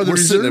 sitting, are the we're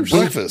sitting at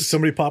reserves- breakfast.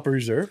 Somebody pop a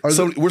reserve.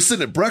 So we're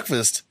sitting at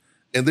breakfast,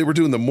 and they were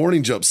doing the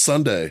morning jump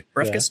Sunday.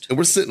 breakfast. And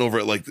we're sitting over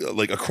at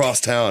like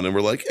across town, and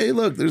we're like, "Hey,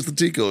 look, there's the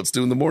Tico. It's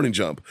doing the morning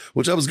jump,"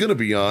 which I was gonna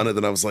be on, and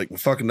then I was like, "My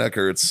fucking neck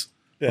hurts."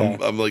 Yeah.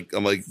 I'm like,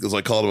 because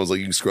I called him, I was like,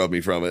 "You can scrub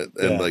me from it,"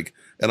 and Yeah.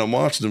 and I'm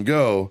watching him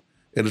go,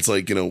 and it's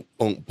like, boom,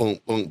 boom,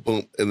 boom,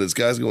 boom, and this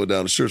guy's going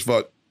down. Sure as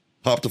fuck,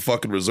 popped a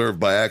fucking reserve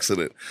by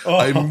accident.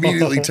 I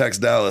immediately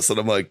text Dallas, and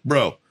I'm like,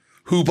 "Bro,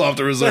 who popped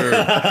a reserve?"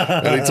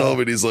 And he told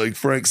me, and he's like,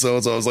 "Frank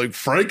so-and-so." I was like,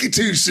 "Frankie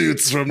Two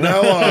Shoots from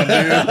now on,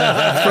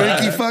 dude.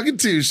 Frankie fucking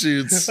Two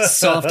Shoots."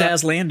 Soft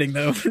ass landing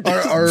though.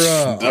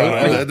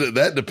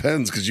 That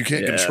depends because you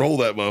can't Yeah. control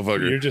that You're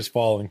motherfucker. just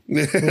falling.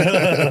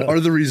 Are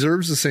the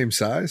reserves the same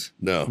size?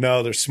 No.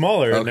 No, they're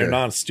smaller and they're Okay.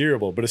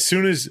 non-steerable. But as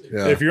soon as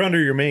Yeah. if you're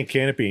under your main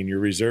canopy and your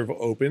reserve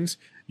opens,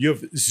 you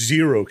have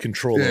zero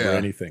control over Yeah.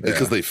 anything.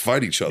 Because they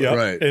fight each other. Yep.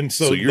 Right. And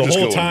so, So you're the just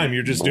whole going- time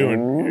you're just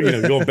doing,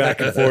 going back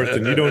and forth,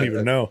 and you don't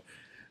even know.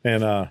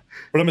 And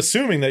but I'm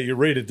assuming that your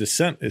rate of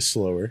descent is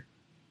slower,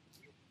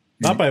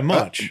 not by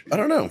much. I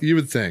don't know. You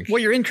would think. Well,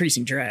 you're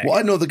increasing drag. Well,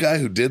 I know the guy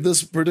who did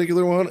this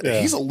particular one.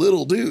 Yeah. He's a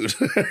little dude.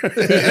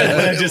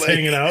 Just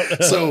hanging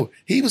out. So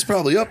he was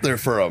probably up there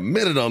for a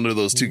minute under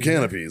those 2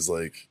 canopies.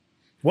 Like,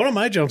 One of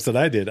my jumps that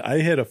I did, I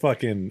hit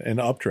an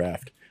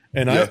updraft,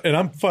 and Yeah.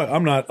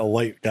 I'm not a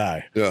light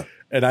guy. yeah.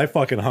 And I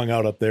fucking hung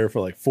out up there for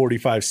like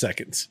 45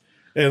 seconds.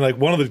 And like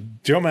one of the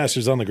jump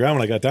masters on the ground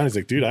when I got down, he's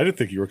like, "Dude, I didn't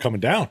think you were coming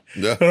down."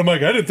 Yeah. And I'm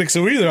like, "I didn't think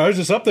so either. I was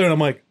just up there," and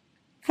I'm like,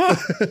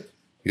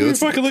 Yeah,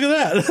 fucking look at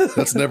that.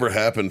 that's never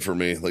happened for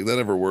me. Like, that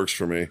never works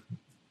for me.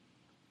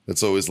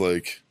 It's always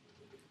like,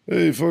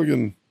 hey,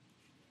 fucking.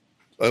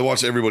 I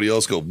watch everybody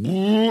else go, and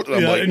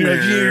I'm Yeah, like, and you're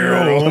like,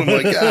 "Yeah." I'm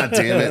like, God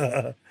damn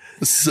it.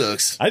 This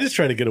sucks. I just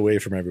try to get away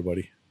from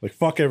everybody. Like,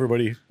 fuck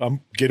everybody.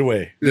 Get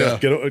away. Yeah.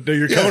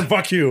 You're coming.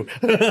 Fuck you.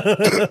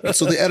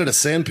 So they added a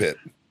sand pit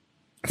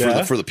for,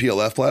 Yeah? for the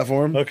PLF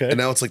platform. Okay. And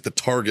now it's like the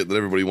target that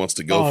everybody wants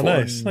to go Oh, for.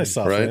 nice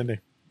soft Right? landing.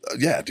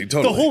 Yeah, dude, The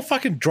totally. whole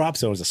fucking drop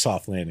zone is a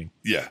soft landing.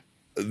 yeah.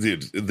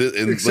 Dude,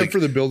 and Except like, for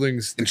the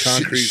buildings, the and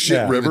concrete. Shit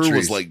and the River trees.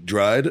 was like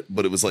dried,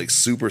 but it was like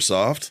super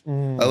soft. I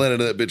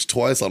landed in that bitch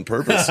twice on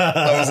purpose.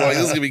 I was like,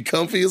 this is gonna be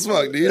comfy as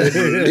fuck,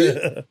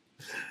 dude.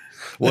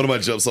 One of my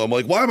jumps, I'm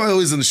like, why am I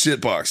always in the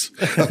shit box?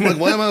 I'm like,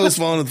 why am I always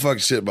falling in the fucking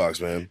shit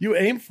box, man? You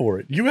aim for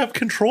it. You have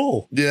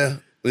control. Yeah.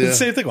 It's Yeah. the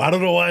same thing. I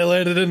don't know why I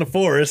landed in the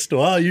forest.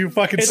 Well, you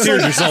fucking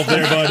steered yourself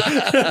there, bud.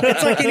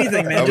 It's like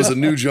anything, man. I was Just a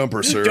new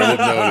jumper, sir. I wouldn't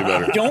know any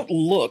better. don't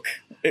look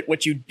at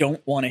what you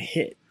don't want to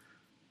hit.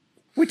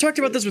 We talked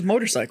about this with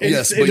motorcycles.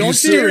 Yes, It's but you don't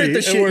still, stare theory, at the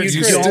it shit works you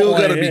you great. don't still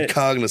want got to to be hit.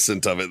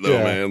 cognizant of it, though,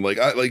 Yeah. man.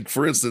 Like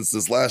for instance,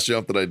 this last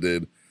jump that I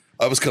did,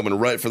 I was coming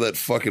right for that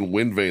fucking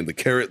wind vane, the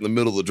carrot in the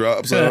middle of the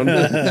drop zone.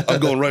 I'm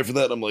going right for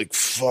that. And I'm like,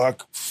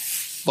 fuck,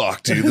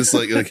 dude. This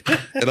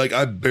and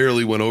I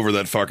barely went over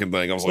that fucking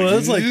thing. I was Well, like,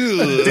 that's like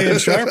 "Ugh." Dan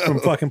Sharp from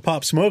fucking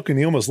Pop Smoke, and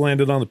he almost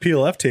landed on the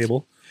PLF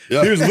table.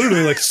 Yeah. He was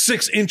literally like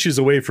 6 inches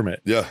away from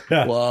it. Yeah.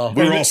 Wow. We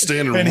were And- all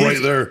standing and right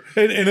he's- there.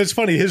 And it's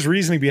funny, his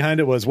reasoning behind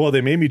it was, well,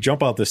 they made me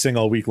jump out this thing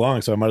all week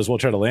long, so I might as well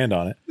try to land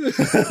on it. I was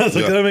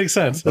like, Yeah. that makes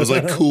sense. I was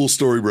like, cool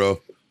story, bro.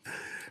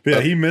 But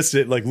yeah, he missed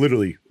it like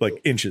literally like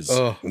inches.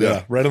 Oh.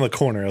 Yeah. Right on the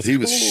corner. I was He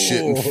like, was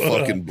shitting "Oh."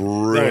 fucking That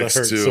would have bricks,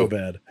 hurt too. so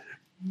bad.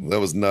 That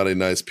was not a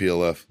nice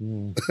PLF.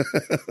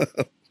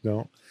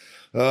 No.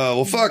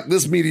 Well, fuck.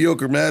 This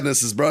mediocre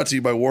madness is brought to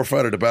you by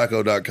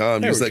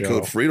warfightertobacco.com. There Use we that go.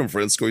 code Freedom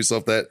Friends. Score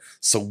yourself that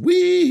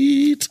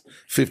sweet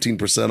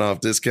 15% off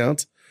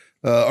discount.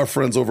 Our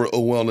friends over at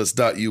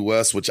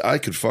owellness.us, which I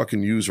could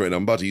fucking use right now.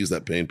 I'm about to use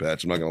that pain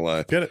patch. I'm not going to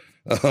lie. Get it.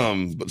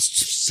 But it's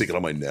just sticking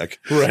on my neck.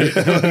 Right.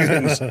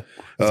 It's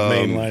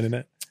mainlining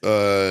it.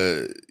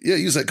 Yeah,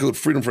 use that code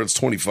Freedom Friends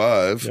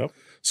 25. Yep.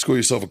 Score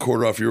yourself a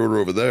quarter off your order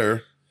over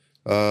there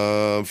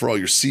for all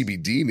your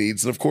CBD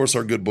needs. And of course,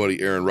 our good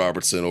buddy Aaron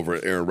Robertson over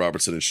at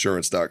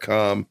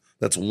AaronRobertsonInsurance.com.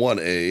 That's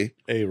 1A.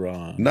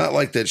 Aaron. Not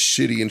like that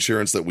shitty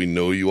insurance that we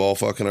know you all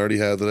fucking already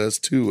have that has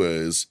 2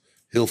 A's.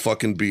 He'll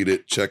fucking beat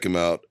it. Check him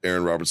out.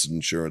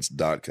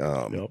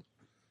 AaronRobertsonInsurance.com. Yep.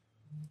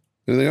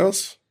 Anything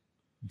else?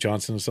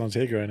 Johnson and Sons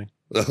hay grinding.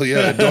 Oh,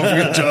 yeah. Don't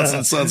forget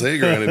Johnson & Sons hay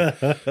grinding.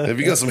 If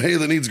you got some hay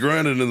that needs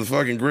grinding in the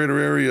fucking greater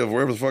area of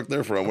wherever the fuck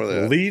they're from, where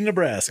they at? Lee,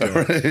 Nebraska. All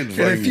right, And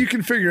if you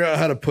can figure out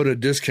how to put a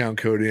discount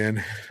code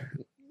in,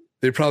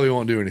 they probably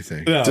won't do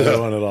anything. No, they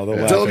won't at all. They'll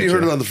laugh Tell them at you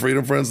heard it on the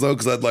Freedom Friends, though,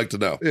 because I'd like to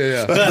know.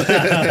 Yeah.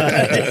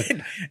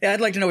 Yeah,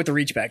 I'd like to know what the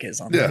reach back is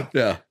on that.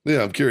 Yeah. Yeah.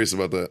 Yeah, I'm curious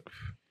about that.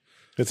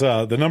 It's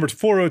the number's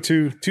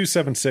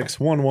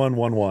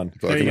 402-276-1111.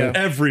 There you go.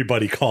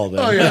 Everybody call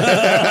them. Oh,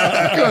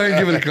 yeah. Go ahead and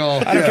give it a call.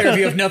 I don't care if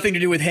you have nothing to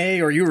do with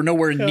hay or you were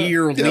nowhere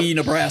near Lee,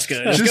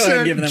 Nebraska. Just go ahead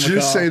and give them a call.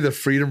 Just say the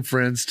Freedom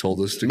Friends told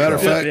us to Matter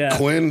of call. fact, Yeah.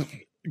 Quinn,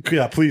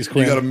 Yeah, please,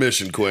 Quinn. you got a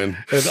mission, Quinn.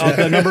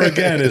 The number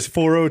again is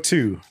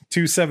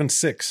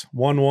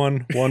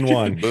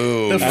 402-276-1111.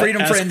 Boom. the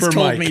Freedom Ask Friends for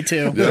told Mike. me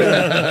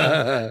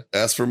to.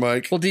 Ask for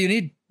Mike. Well, do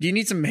you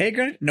need some hay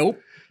grind? Nope.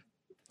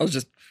 I was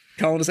just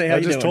calling to say how I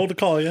you just doing. told to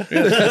call you.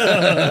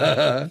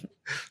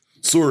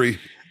 Sorry,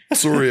 I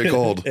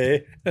called.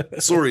 Hey.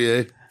 Sorry,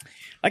 eh?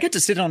 I got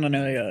to sit on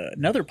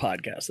another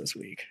podcast this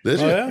week. Did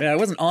you? Oh, yeah? Yeah, I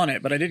wasn't on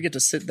it, but I did get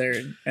to sit there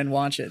and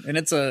watch it. And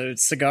it's a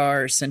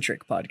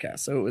cigar-centric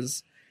podcast. So it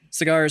was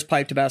cigars,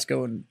 pipe,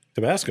 Tabasco, and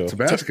Tabasco.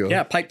 Tabasco.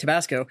 yeah, pipe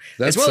Tabasco,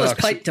 That as well as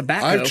sucks. pipe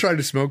tobacco. I've tried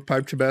to smoke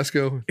pipe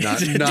Tabasco.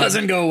 It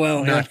doesn't go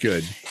well. Not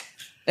good.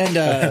 And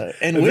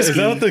and Is whiskey.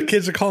 that what the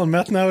kids are calling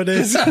meth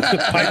nowadays?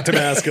 Pipe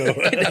Tabasco.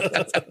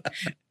 It's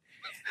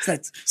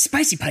that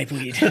spicy pipe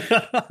weed.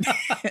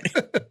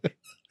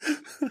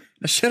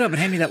 Now shut up and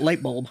hand me that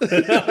light bulb.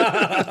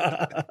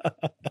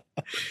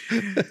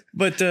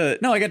 But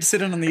no, I got to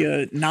sit in on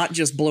the Not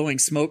Just Blowing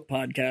Smoke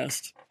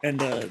podcast. And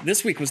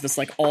this week was this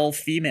like all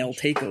female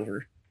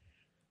takeover.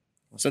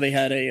 So they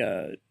had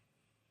a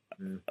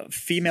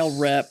female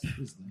rep,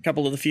 a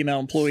couple of the female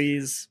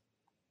employees,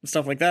 and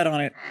stuff like that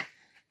on it.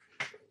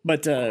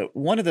 But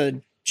one of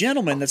the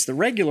gentlemen that's the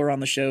regular on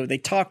the show, they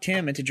talked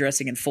him into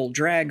dressing in full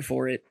drag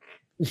for it.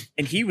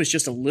 And he was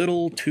just a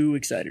little too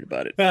excited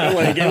about it.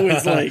 Like it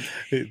was like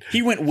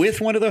he went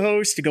with one of the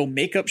hosts to go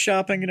makeup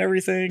shopping and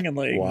everything, and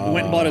like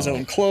went and bought his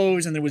own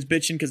clothes, and then was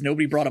bitching because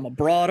nobody brought him a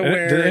bra to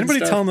wear. Did and anybody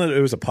stuff. tell him that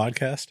it was a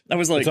podcast? I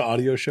was like, It's an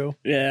audio show?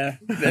 yeah,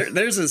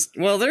 theirs is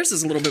theirs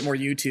is a little bit more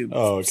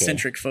YouTube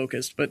centric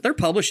focused, but they're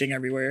publishing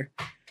everywhere.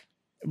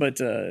 But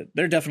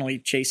they're definitely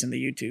chasing the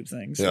YouTube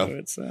thing. So Yeah.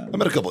 it's I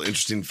met a couple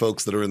interesting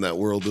folks that are in that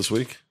world this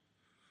week.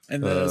 in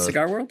the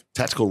cigar world.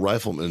 Tactical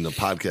Rifleman, the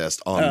podcast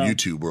on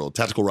YouTube world.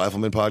 Tactical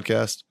Rifleman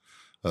podcast.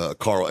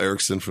 Carl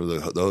Erickson for the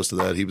host of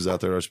that. He was out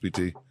there at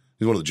RSPT.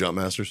 He's one of the jump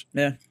masters.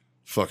 Yeah.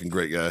 Fucking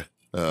great guy.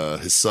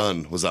 His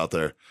son was out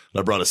there. And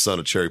I brought his son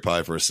a cherry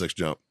pie for a 6th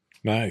jump.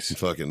 Nice. And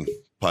fucking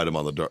pied him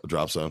on the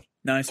drop zone.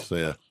 Nice. So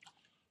yeah.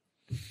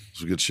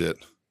 Some good shit.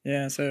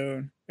 Yeah.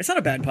 So it's not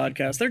a bad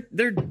podcast.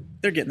 They're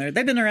getting there.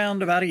 They've been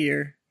around about a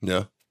year.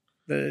 Yeah.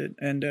 They'll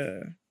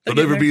They'll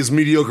never be as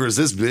mediocre as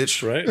this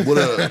bitch. Right. What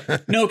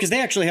a No, because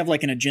they actually have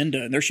like an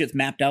agenda, and their shit's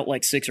mapped out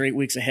like 6 or 8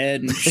 weeks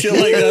ahead and shit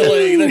like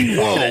that.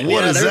 Whoa,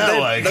 what is that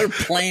like? They're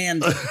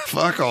planned.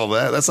 fuck all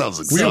that. That sounds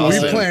We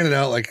exhausting. plan it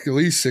out like at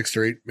least 6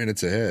 or 8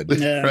 minutes ahead.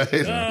 Yeah. Right?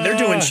 They're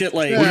doing shit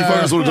like What do you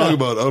fuckers want to talk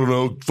about? I don't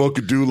know.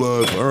 Fucking do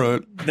live. All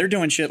right. they're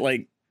doing shit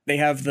like they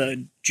have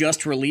the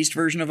just released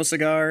version of a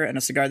cigar and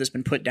a cigar that's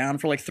been put down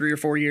for like 3 or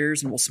 4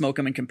 years, and we'll smoke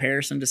them in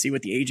comparison to see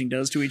what the aging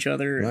does to each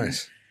other. and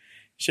Nice.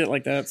 shit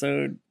like that.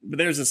 So, but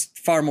theirs is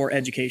far more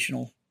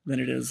educational than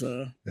it is.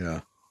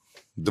 Yeah.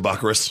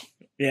 Debaucherous.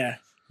 Yeah.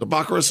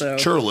 Debaucherous. So-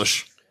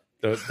 churlish.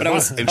 But I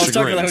was And talking to the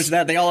chagrins. host of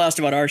that. They all asked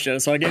about our show,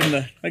 so I gave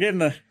him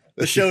the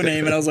show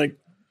name, and I was like,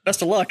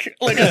 "Best of luck."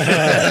 Like,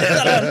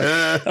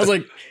 I was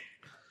like,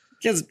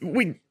 because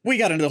we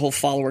got into the whole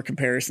follower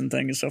comparison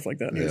thing and stuff like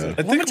that. And he was like,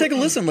 I well, I'm gonna take a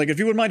listen. Like, if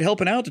you wouldn't mind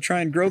helping out to try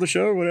and grow the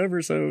show or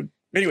whatever. So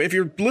anyway, if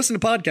you're listening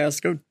to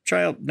podcasts, go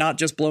try out Not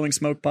Just Blowing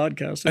Smoke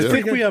podcast. I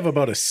think we have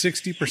about a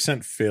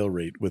 60% fail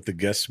rate with the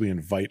guests we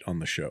invite on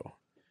the show.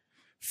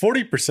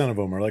 40% of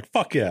them are like,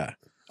 fuck yeah.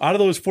 Out of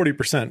those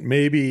 40%,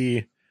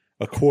 maybe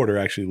a quarter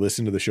actually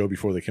listened to the show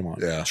before they came on.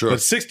 Yeah. Sure. But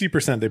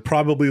 60%, they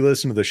probably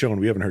listen to the show and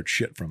we haven't heard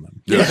shit from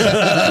them.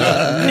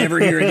 never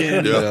hear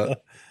again. Yeah.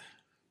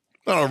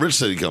 Oh, Rich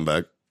said he'd come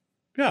back.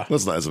 Yeah.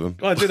 That's nice of him.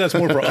 Well, I think that's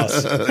more for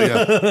us.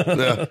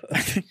 Yeah.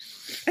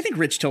 I think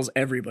Rich tells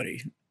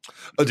everybody.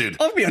 Oh, dude.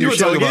 I'll be on You your were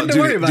show talking again. about, Don't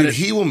worry dude, about dude, it.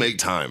 he will make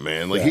time,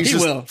 man. Like, He he's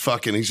just will.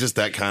 fucking, he's just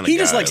that kind of guy. He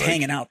just likes like,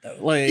 hanging out though.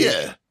 Like,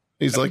 Yeah.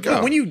 He's like,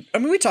 oh.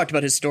 when we talked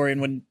about his story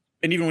and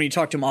even when you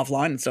talked to him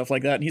offline and stuff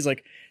like that, and he's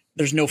like,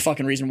 "There's no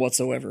fucking reason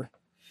whatsoever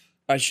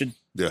I should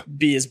Yeah.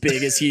 be as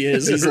big as he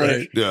is." He's Right.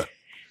 like, Yeah.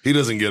 He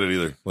doesn't get it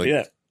either. Like,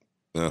 yeah.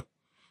 Yeah.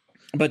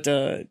 But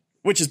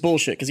which is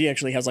bullshit because he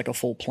actually has like a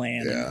full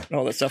plan Yeah. and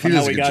all that stuff He on how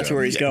does a he good got job. to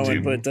where he's Yeah,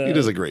 going. dude, But he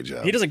does a great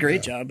job. he does a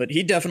great job. But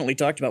he definitely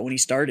talked about when he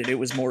started, it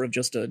was more of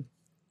just it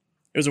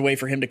was a way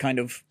for him to kind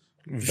of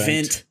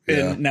vent, and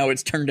Yeah. now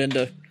it's turned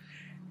into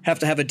have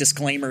to have a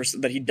disclaimer so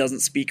that he doesn't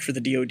speak for the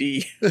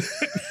DOD.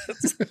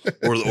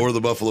 or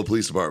the Buffalo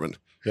Police Department.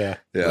 Yeah.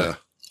 Yeah.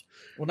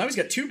 Well, now he's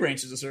got 2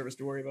 branches of service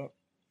to worry about.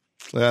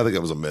 Yeah, I think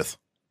that was a myth.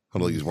 I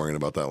don't think he's worrying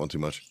about that one too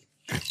much.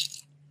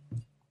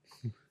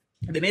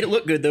 They made it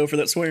look good though for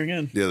that swearing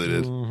in. Yeah, they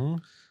did. Mm-hmm.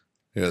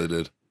 Yeah, they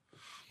did.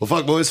 Well,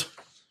 fuck, boys.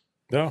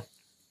 Yeah.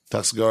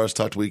 Talk cigars,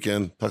 talk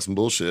weekend, talk some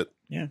bullshit.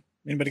 Yeah.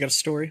 Anybody got a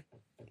story?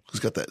 Who's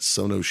got that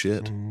Sono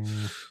shit?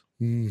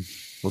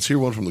 Let's hear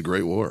one from the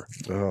Great War.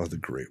 Oh, the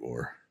Great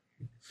War.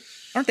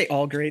 Aren't they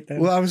all great though?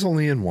 Well, I was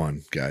only in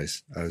one,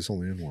 guys. I was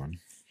only in one.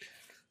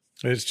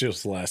 It's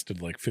just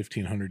lasted like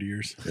 1,500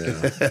 years. Yeah.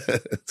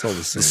 It's all the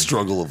The same.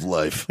 struggle of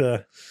life.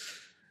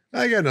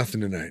 I got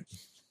nothing tonight.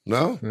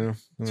 No? No.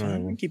 That's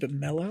fine. We can keep it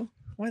mellow.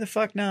 Why the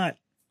fuck not?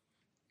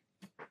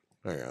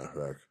 Hang on.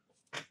 Back.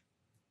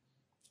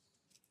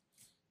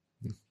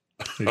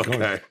 Are you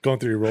Okay. going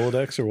through your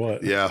Rolodex or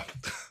what? Yeah.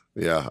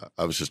 Yeah.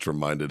 I was just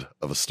reminded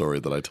of a story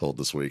that I told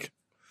this week.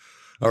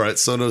 All right.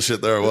 So no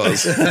shit, there it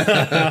was.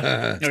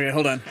 Okay,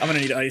 hold on. I'm gonna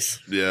need ice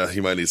Yeah.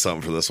 You might need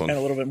something for this and a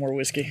one. little bit more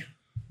whiskey.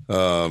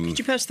 Could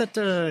you pass that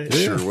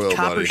Sure will,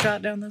 copper buddy.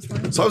 shot down this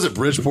way? So I was at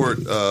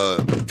Bridgeport,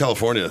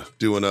 California,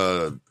 doing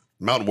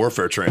mountain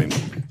warfare training.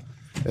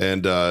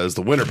 And it's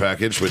the winter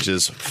package, which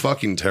is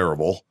fucking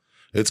terrible.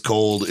 It's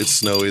cold. It's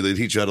snowy. They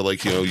teach you how to,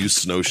 like, you know, use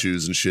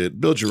snowshoes and shit,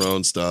 build your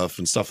own stuff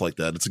and stuff like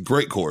that. It's a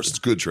great course. It's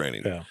good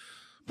training. Yeah.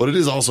 But it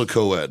is also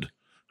co-ed.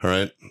 All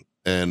right.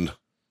 And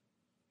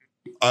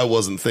I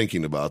wasn't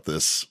thinking about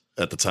this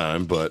at the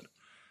time, but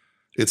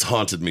it's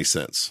haunted me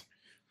since.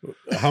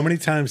 How many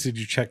times did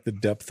you check the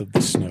depth of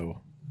the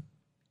snow?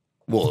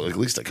 Well, at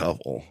least a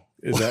couple.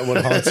 Is that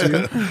what haunts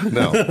you?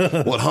 No.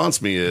 What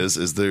haunts me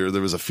is there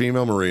was a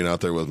female Marine out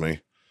there with me.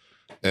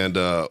 And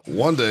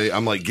one day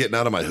I'm like getting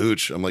out of my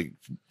hooch. I'm like,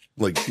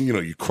 you know,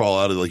 you crawl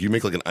out of like, you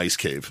make like an ice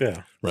cave.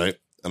 Yeah. Right.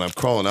 And I'm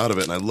crawling out of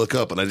it and I look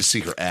up and I just see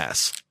her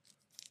ass.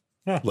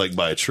 Huh. Like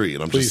by a tree.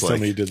 And I'm Please just tell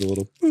like, me you did the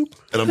little boop.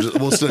 and I'm just,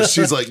 well, so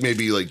she's like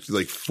maybe like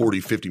 40,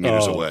 50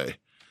 meters Oh. away.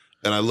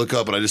 And I look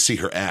up and I just see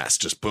her ass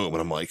just boom.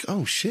 And I'm like,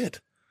 oh shit,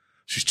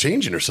 she's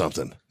changing or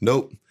something.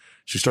 Nope.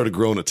 She started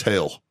growing a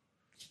tail.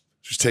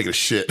 She's taking a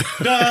shit.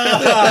 And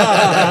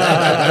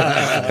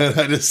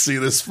I just see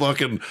this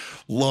fucking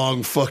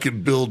long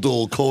fucking Bill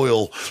Dole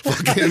coil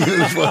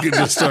fucking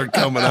just start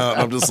coming out.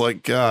 And I'm just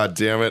like, God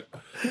damn it.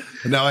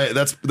 Now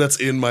that's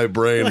in my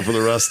brain for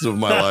the rest of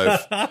my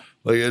life.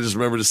 Like I just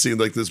remember just seeing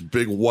like this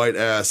big white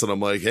ass and I'm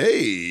like,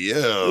 hey,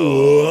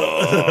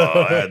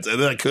 yo. And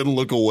then I couldn't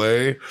look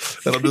away.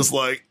 And I'm just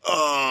like,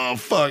 oh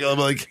fuck.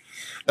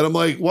 And I'm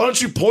like, why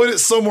don't you point it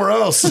somewhere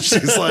else? And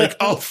she's like,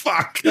 oh,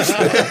 fuck.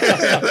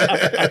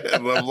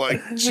 And I'm like,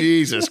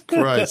 Jesus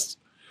Christ.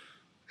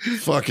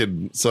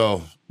 Fucking,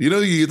 so, you know,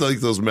 you get like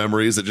those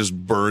memories that just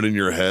burn in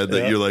your head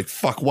that you're like,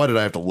 fuck, why did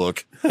I have to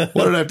look? Why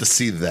did I have to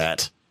see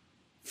that?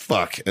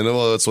 Fuck. And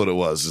well, that's what it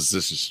was. It's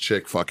this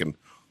chick fucking,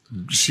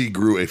 she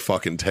grew a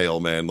fucking tail,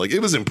 man. Like, it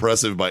was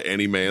impressive by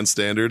any man's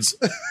standards.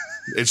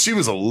 And she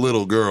was a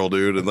little girl,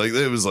 dude. And like,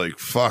 it was like,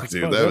 fuck,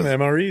 dude. Oh, That was,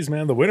 MREs,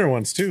 man. The winter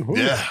ones, too. Ooh.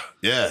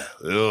 yeah.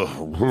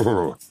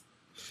 Ugh.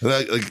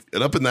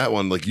 And up in that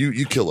one, like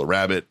you kill a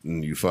rabbit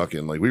and you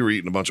fucking like we were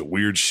eating a bunch of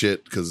weird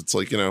shit because it's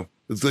like, you know,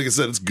 it's like I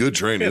said, it's good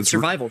training. Yeah, it's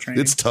survival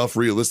training. It's tough,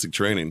 realistic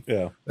training.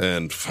 Yeah.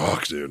 And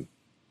fuck, dude.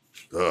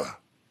 Ugh.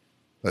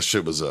 That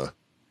shit was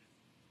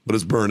but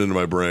it's burned into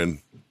my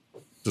brain.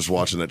 Just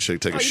watching that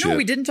chick take a You shit. know what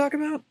we didn't talk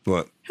about?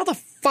 What? How the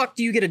fuck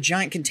do you get a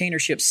giant container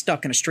ship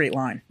stuck in a straight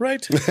line?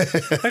 Right.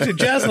 Actually,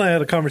 Jazz and I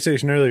had a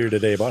conversation earlier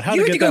today about how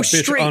You to had get to go that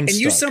bitch straight, unstuck. and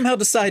you somehow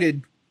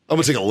decided, I'm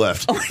gonna take a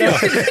left. the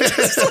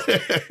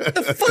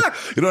fuck?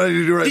 You know what I need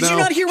to do right Did now? you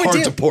not hear what Hard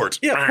Dale- to port.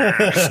 Yeah.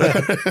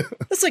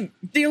 That's like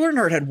Dale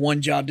Earnhardt had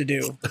one job to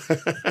do.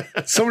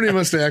 Somebody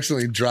must have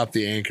accidentally dropped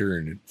the anchor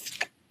and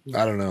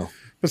I don't know.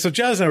 But so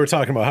Jazz and I were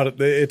talking about how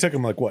it took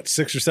them like, what,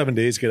 6 or 7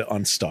 days to get it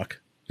unstuck,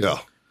 Yeah.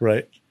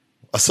 right?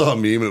 I saw a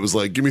meme and it was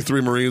like, give me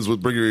 3 Marines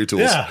with Brigadier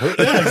tools. Yeah,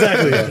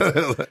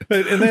 exactly.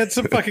 And they had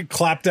some fucking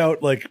clapped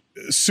out, like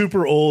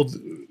super old,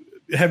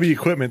 heavy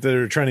equipment that they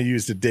were trying to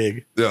use to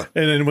dig. Yeah.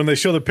 And then when they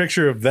show the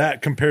picture of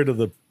that compared to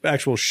the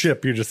actual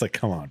ship, you're just like,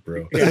 come on,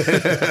 bro.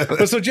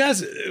 But so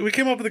Jazz, we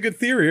came up with a good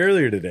theory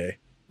earlier today.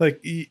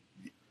 Like,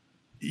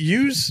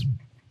 use,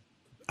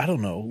 I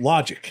don't know,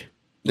 logic.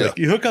 Like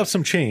Yeah. you hook up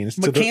some chains.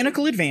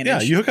 Mechanical advantage.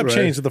 Yeah, you hook up Right.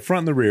 chains to the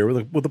front and the rear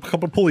with a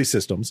couple pulley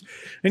systems,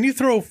 and you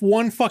throw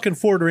one fucking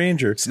Ford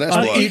Ranger Snatch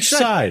on block. each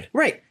side.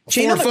 Right.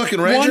 Chain Ford on the, fucking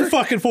Ranger? One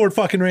fucking Ford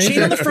fucking Ranger.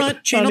 chain on the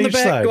front, chain on the each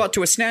back, side. go out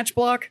to a snatch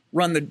block,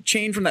 run the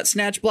chain from that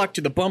snatch block to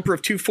the bumper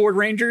of 2 Ford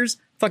Rangers,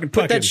 fucking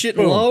put Fucking that shit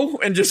boom. low,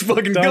 and just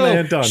fucking Done go.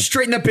 and done.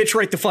 Straighten that bitch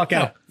right the fuck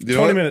out. You know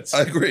 20 what? minutes.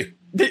 I agree.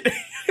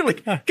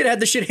 Like, could have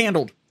the shit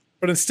handled.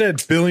 But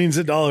instead, billions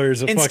of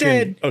dollars of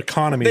Instead, fucking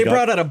economy. They got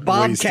brought out a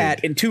Bobcat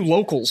wasted. and 2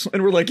 locals,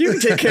 and we're like, you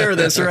can take care of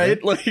this,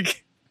 right?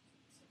 Like,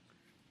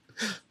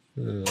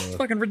 it's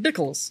fucking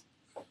ridiculous.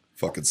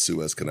 Fucking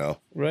Suez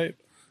Canal. Right.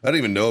 I didn't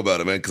even know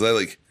about it, man, because I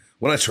like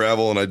when I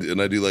travel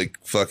and I do like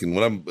fucking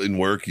when I'm in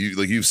work. You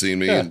like you've seen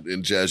me Yeah.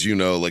 and Jazz, you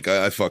know, like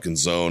I fucking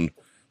zone.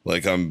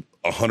 Like I'm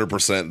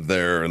 100%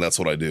 there, and that's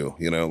what I do.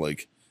 You know,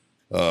 like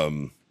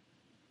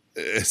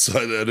so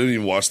I didn't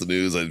even watch the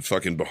news. I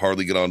fucking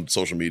hardly get on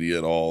social media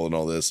at all and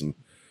all this. And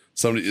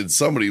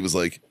somebody was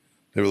like,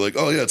 They were like,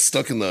 "Oh yeah, it's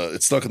stuck in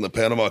the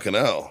Panama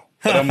Canal."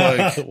 And I'm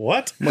like,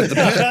 What?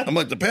 I'm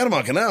like the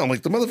Panama Canal. I'm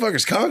like the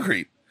motherfucker's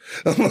concrete.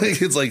 I'm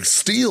like it's like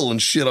steel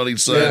and shit on each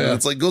side, and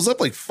it's like goes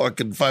up like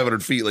fucking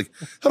 500 feet. Like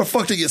how the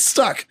fuck did it get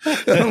stuck?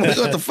 And I'm like,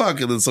 what the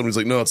fuck? And then somebody's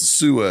like, no, it's a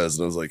Suez,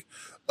 and I was like,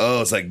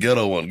 oh, it's that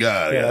ghetto one.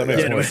 God, Yeah, that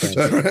makes more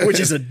sense. which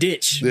is a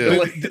ditch. Yeah.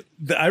 Like,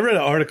 I read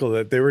an article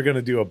that they were going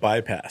to do a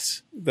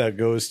bypass that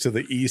goes to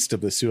the east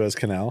of the Suez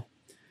Canal.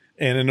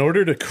 And in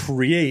order to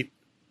create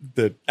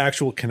the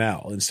actual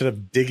canal, instead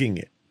of digging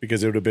it,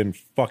 because it would have been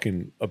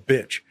fucking a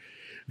bitch,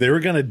 they were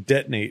going to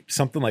detonate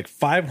something like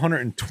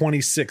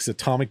 526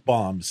 atomic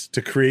bombs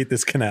to create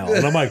this canal.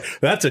 And I'm like,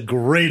 that's a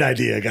great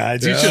idea,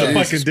 guys. You should have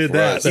Jesus fucking did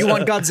Christ. that. you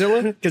want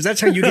Godzilla? Because that's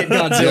how you get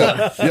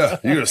Godzilla. Yeah,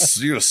 you're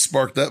gonna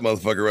spark that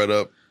motherfucker right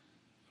up.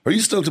 Are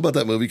you stoked about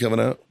that movie coming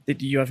out?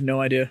 You have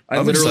no idea. I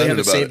I'm literally excited have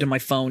it about saved it. in my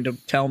phone to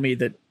tell me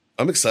that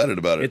I'm excited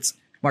about it. it's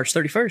March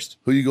 31st.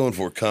 Who you going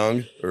for,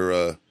 Kong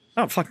or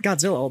Oh, fucking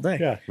Godzilla all day.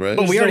 Yeah. right?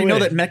 But we There's already no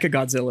know way. that Mecha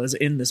Godzilla is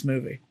in this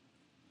movie.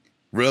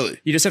 Really?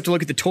 You just have to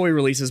look at the toy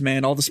releases,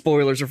 man. All the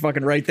spoilers are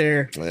fucking right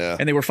there. Yeah.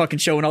 And they were fucking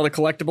showing all the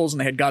collectibles, and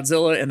they had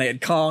Godzilla, and they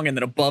had Kong, and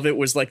then above it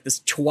was like this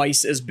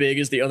twice as big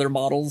as the other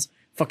models.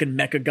 Fucking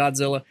Mecha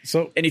Godzilla.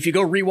 So- and if you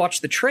go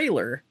rewatch the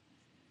trailer,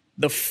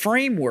 the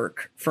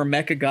framework for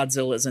Mecha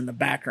Godzilla is in the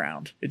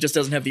background. It just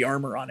doesn't have the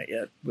armor on it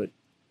yet. But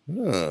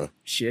Huh.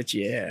 shit,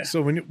 yeah.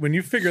 So when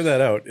you figure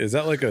that out, is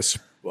that like a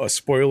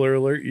spoiler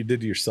alert you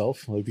did to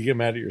yourself? Like, do you get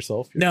mad at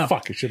yourself? You're No. like,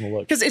 fuck, I shouldn't have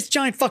looked. Because it's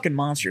giant fucking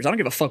monsters. I don't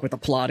give a fuck what the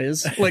plot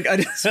is. Like I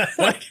just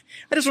want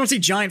to see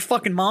giant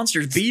fucking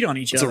monsters beat on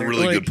each That's a other.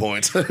 really Like, good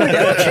point. I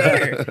don't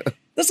care.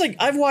 That's like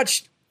I've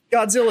watched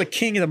Godzilla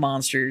King of the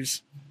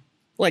Monsters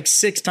like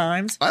 6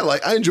 times.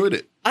 I enjoyed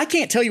it. I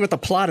can't tell you what the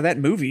plot of that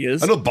movie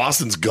is. I know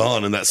Boston's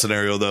gone in that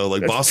scenario though.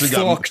 Like Boston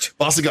fucked.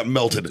 got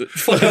melted.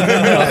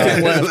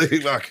 Left.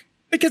 Fuck.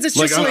 Because it's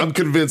Like just like I'm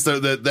convinced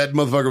that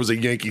motherfucker was a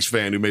Yankees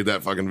fan who made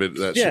that fucking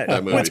that yeah. shit,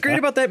 that movie. What's great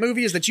about that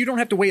movie is that you don't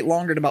have to wait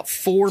longer than about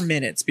 4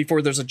 minutes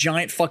before there's a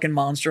giant fucking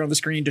monster on the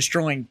screen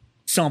destroying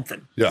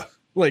something. Yeah.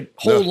 Like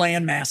whole No.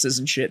 land masses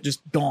and shit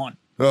just gone.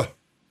 Oh.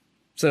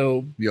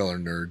 So Y'all are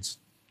nerds.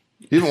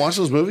 You haven't watched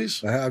those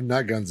movies? I'm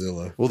not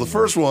Godzilla. Well, the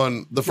first one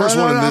in this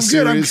I'm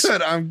series.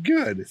 Good. I'm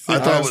good. I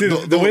thought See,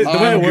 the- the way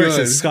I'm it works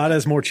good. is Scott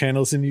has more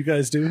channels than you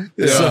guys do.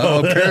 Yeah,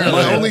 apparently.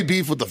 my only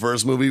beef with the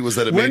first movie was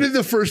that When did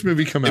the first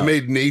movie come it out?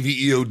 made Navy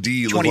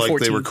EOD look like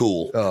they 2014. were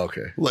cool. Oh,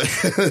 okay. Like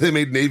they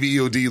made Navy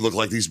EOD look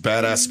like these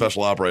badass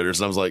special operators,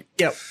 and I was like,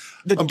 yeah.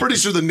 I'm pretty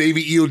sure the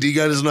Navy EOD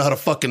guy doesn't know how to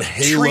fucking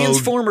halo.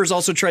 Transformers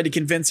also tried to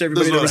convince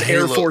everybody Doesn't there know was how to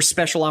Air halo. Force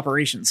Special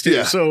Operations too.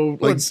 Yeah. So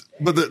like, let's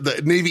but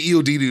the Navy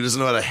EOD dude doesn't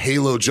know how to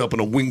halo jump in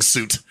a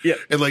wingsuit. Yeah.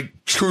 And like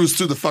cruise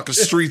through the fucking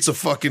streets of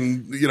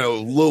fucking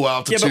low yeah,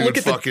 altitude. but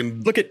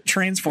fucking look at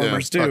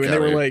Transformers Yeah, too, fuck and they outta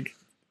were here. like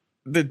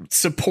the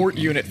support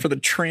unit for the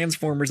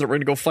Transformers that were going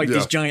to go fight Yeah.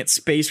 these giant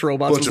space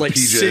robots Bunch was of like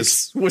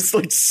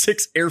PJs.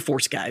 6 Air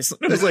Force guys.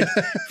 It was like.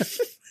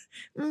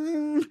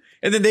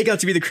 And then they got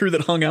to be the crew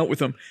that hung out with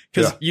them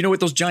because Yeah. you know what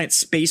those giant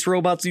space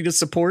robots need to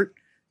support?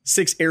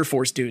 6 Air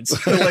Force dudes.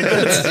 They're like,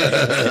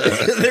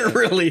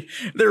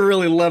 they're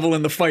really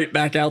leveling the fight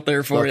back out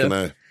there for fucking you.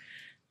 A.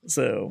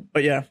 So,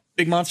 but yeah,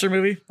 big monster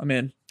movie. I'm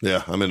in.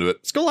 Yeah, I'm into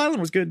it. Skull Island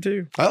was good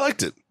too. I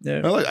liked it.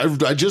 Yeah.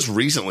 I just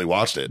recently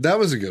watched it. That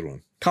was a good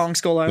one. Kong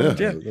Skull Island.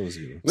 Yeah. That was a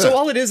good one. So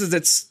all it is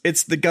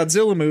it's the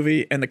Godzilla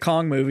movie and the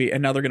Kong movie,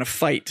 and now they're gonna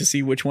fight to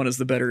see which one is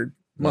the better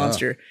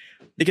monster.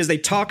 Because they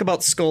talk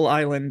about Skull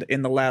Island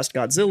in the last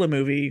Godzilla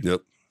movie,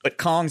 Yep. but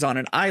Kong's on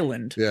an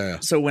island. Yeah.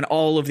 So when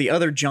all of the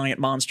other giant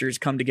monsters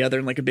come together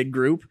in like a big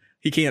group,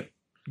 he can't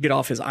get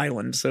off his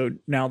island. So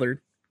now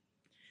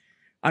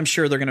I'm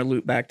sure they're gonna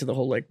loop back to the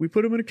whole like we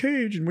put him in a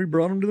cage and we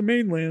brought him to the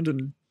mainland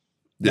and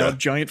now Yeah.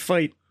 giant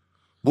fight.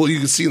 Well, you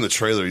can see in the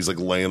trailer he's like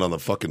laying on the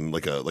fucking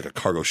like a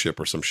cargo ship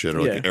or some shit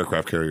or like Yeah. an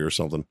aircraft carrier or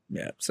something.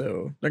 Yeah.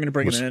 So they're gonna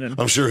bring Which him in and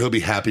I'm sure he'll be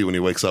happy when he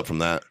wakes up from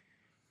that.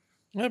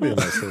 That'd be a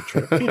nice little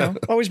trip.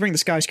 always bring the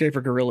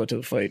skyscraper gorilla to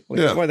the fight. Like,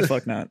 Yeah. why the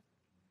fuck not?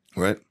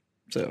 Right?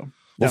 So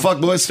Well,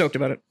 fuck, boys. stoked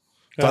about it.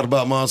 Talked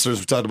about monsters.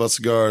 We talked about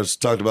cigars.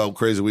 Talked about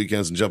crazy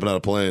weekends and jumping out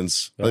of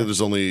planes. I think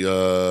there's only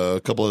a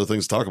couple other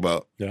things to talk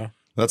about. Yeah.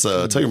 That's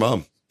tell your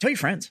mom. Tell your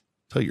friends.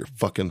 Tell your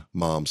fucking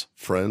mom's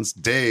friends.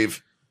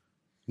 Dave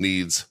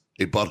needs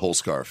a butthole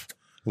scarf.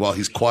 While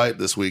he's quiet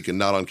this week and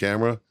not on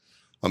camera,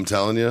 I'm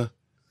telling you,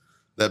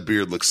 that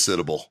beard looks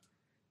sittable.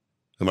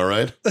 Am I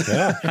right?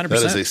 Yeah. 100%. That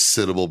is a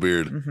sittable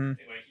beard. Mhm.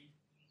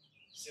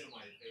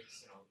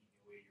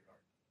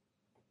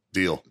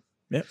 Deal.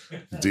 Yep.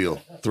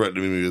 Deal.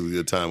 Threatening me with a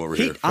good time over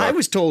here. I Fuck.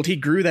 was told he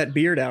grew that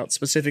beard out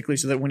specifically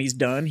so that when he's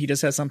done, he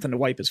just has something to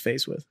wipe his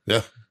face with.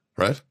 Yeah.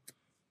 Right?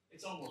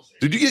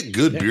 Did you get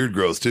good beard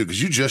growth too?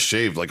 Because you just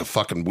shaved like a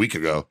fucking week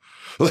ago.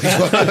 Like,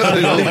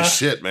 holy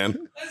shit, man.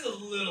 That's a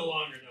little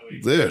longer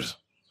though. Dude.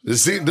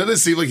 Doesn't it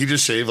seem like he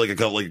just shaved like a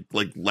couple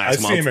like I last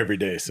see month? him every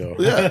day, so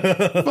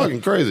Yeah. Fucking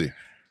crazy.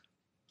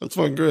 That's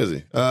fucking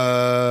crazy.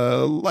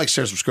 Like,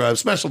 share, subscribe,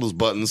 smash all those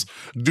buttons,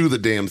 do the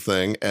damn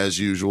thing as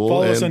usual.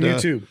 Follow us and, on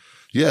YouTube.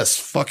 Yes,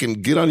 fucking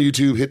get on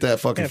YouTube, hit that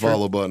fucking Yeah, for-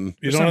 follow button.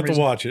 You For don't some have to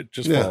reason. watch it.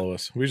 Just Yeah. follow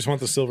us. We just want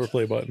the silver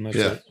play button. That's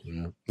Yeah.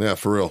 it. Yeah,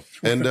 for real.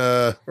 And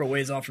We're a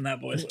ways off from that,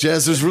 boys.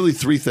 Jazz, there's really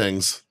 3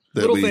 things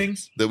that Little we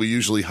things. that we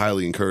usually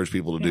highly encourage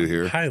people to do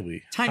here.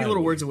 Highly. Tiny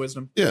little words of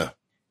wisdom. Yeah. And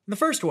the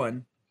first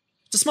one,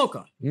 to smoke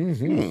on.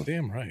 Mm-hmm.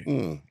 Damn right.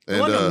 Mm. The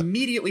And one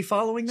immediately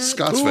following that.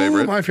 Scott's Ooh,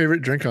 favorite. my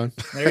favorite. Drink on.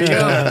 There you go.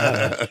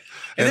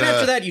 And then And,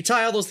 after that, you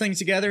tie all those things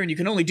together, and you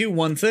can only do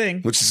one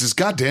thing. Which is just,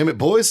 God damn it,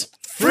 boys.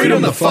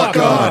 Freedom the fuck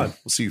on.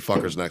 We'll see you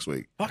fuckers next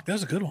week. Fuck, that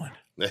was a good one.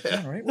 All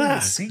right, we're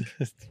in sync.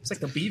 It's like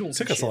the Beatles.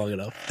 Took and us shit. long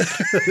enough.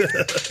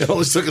 It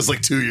only took us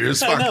like 2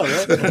 years. I Fuck.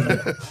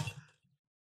 know, right?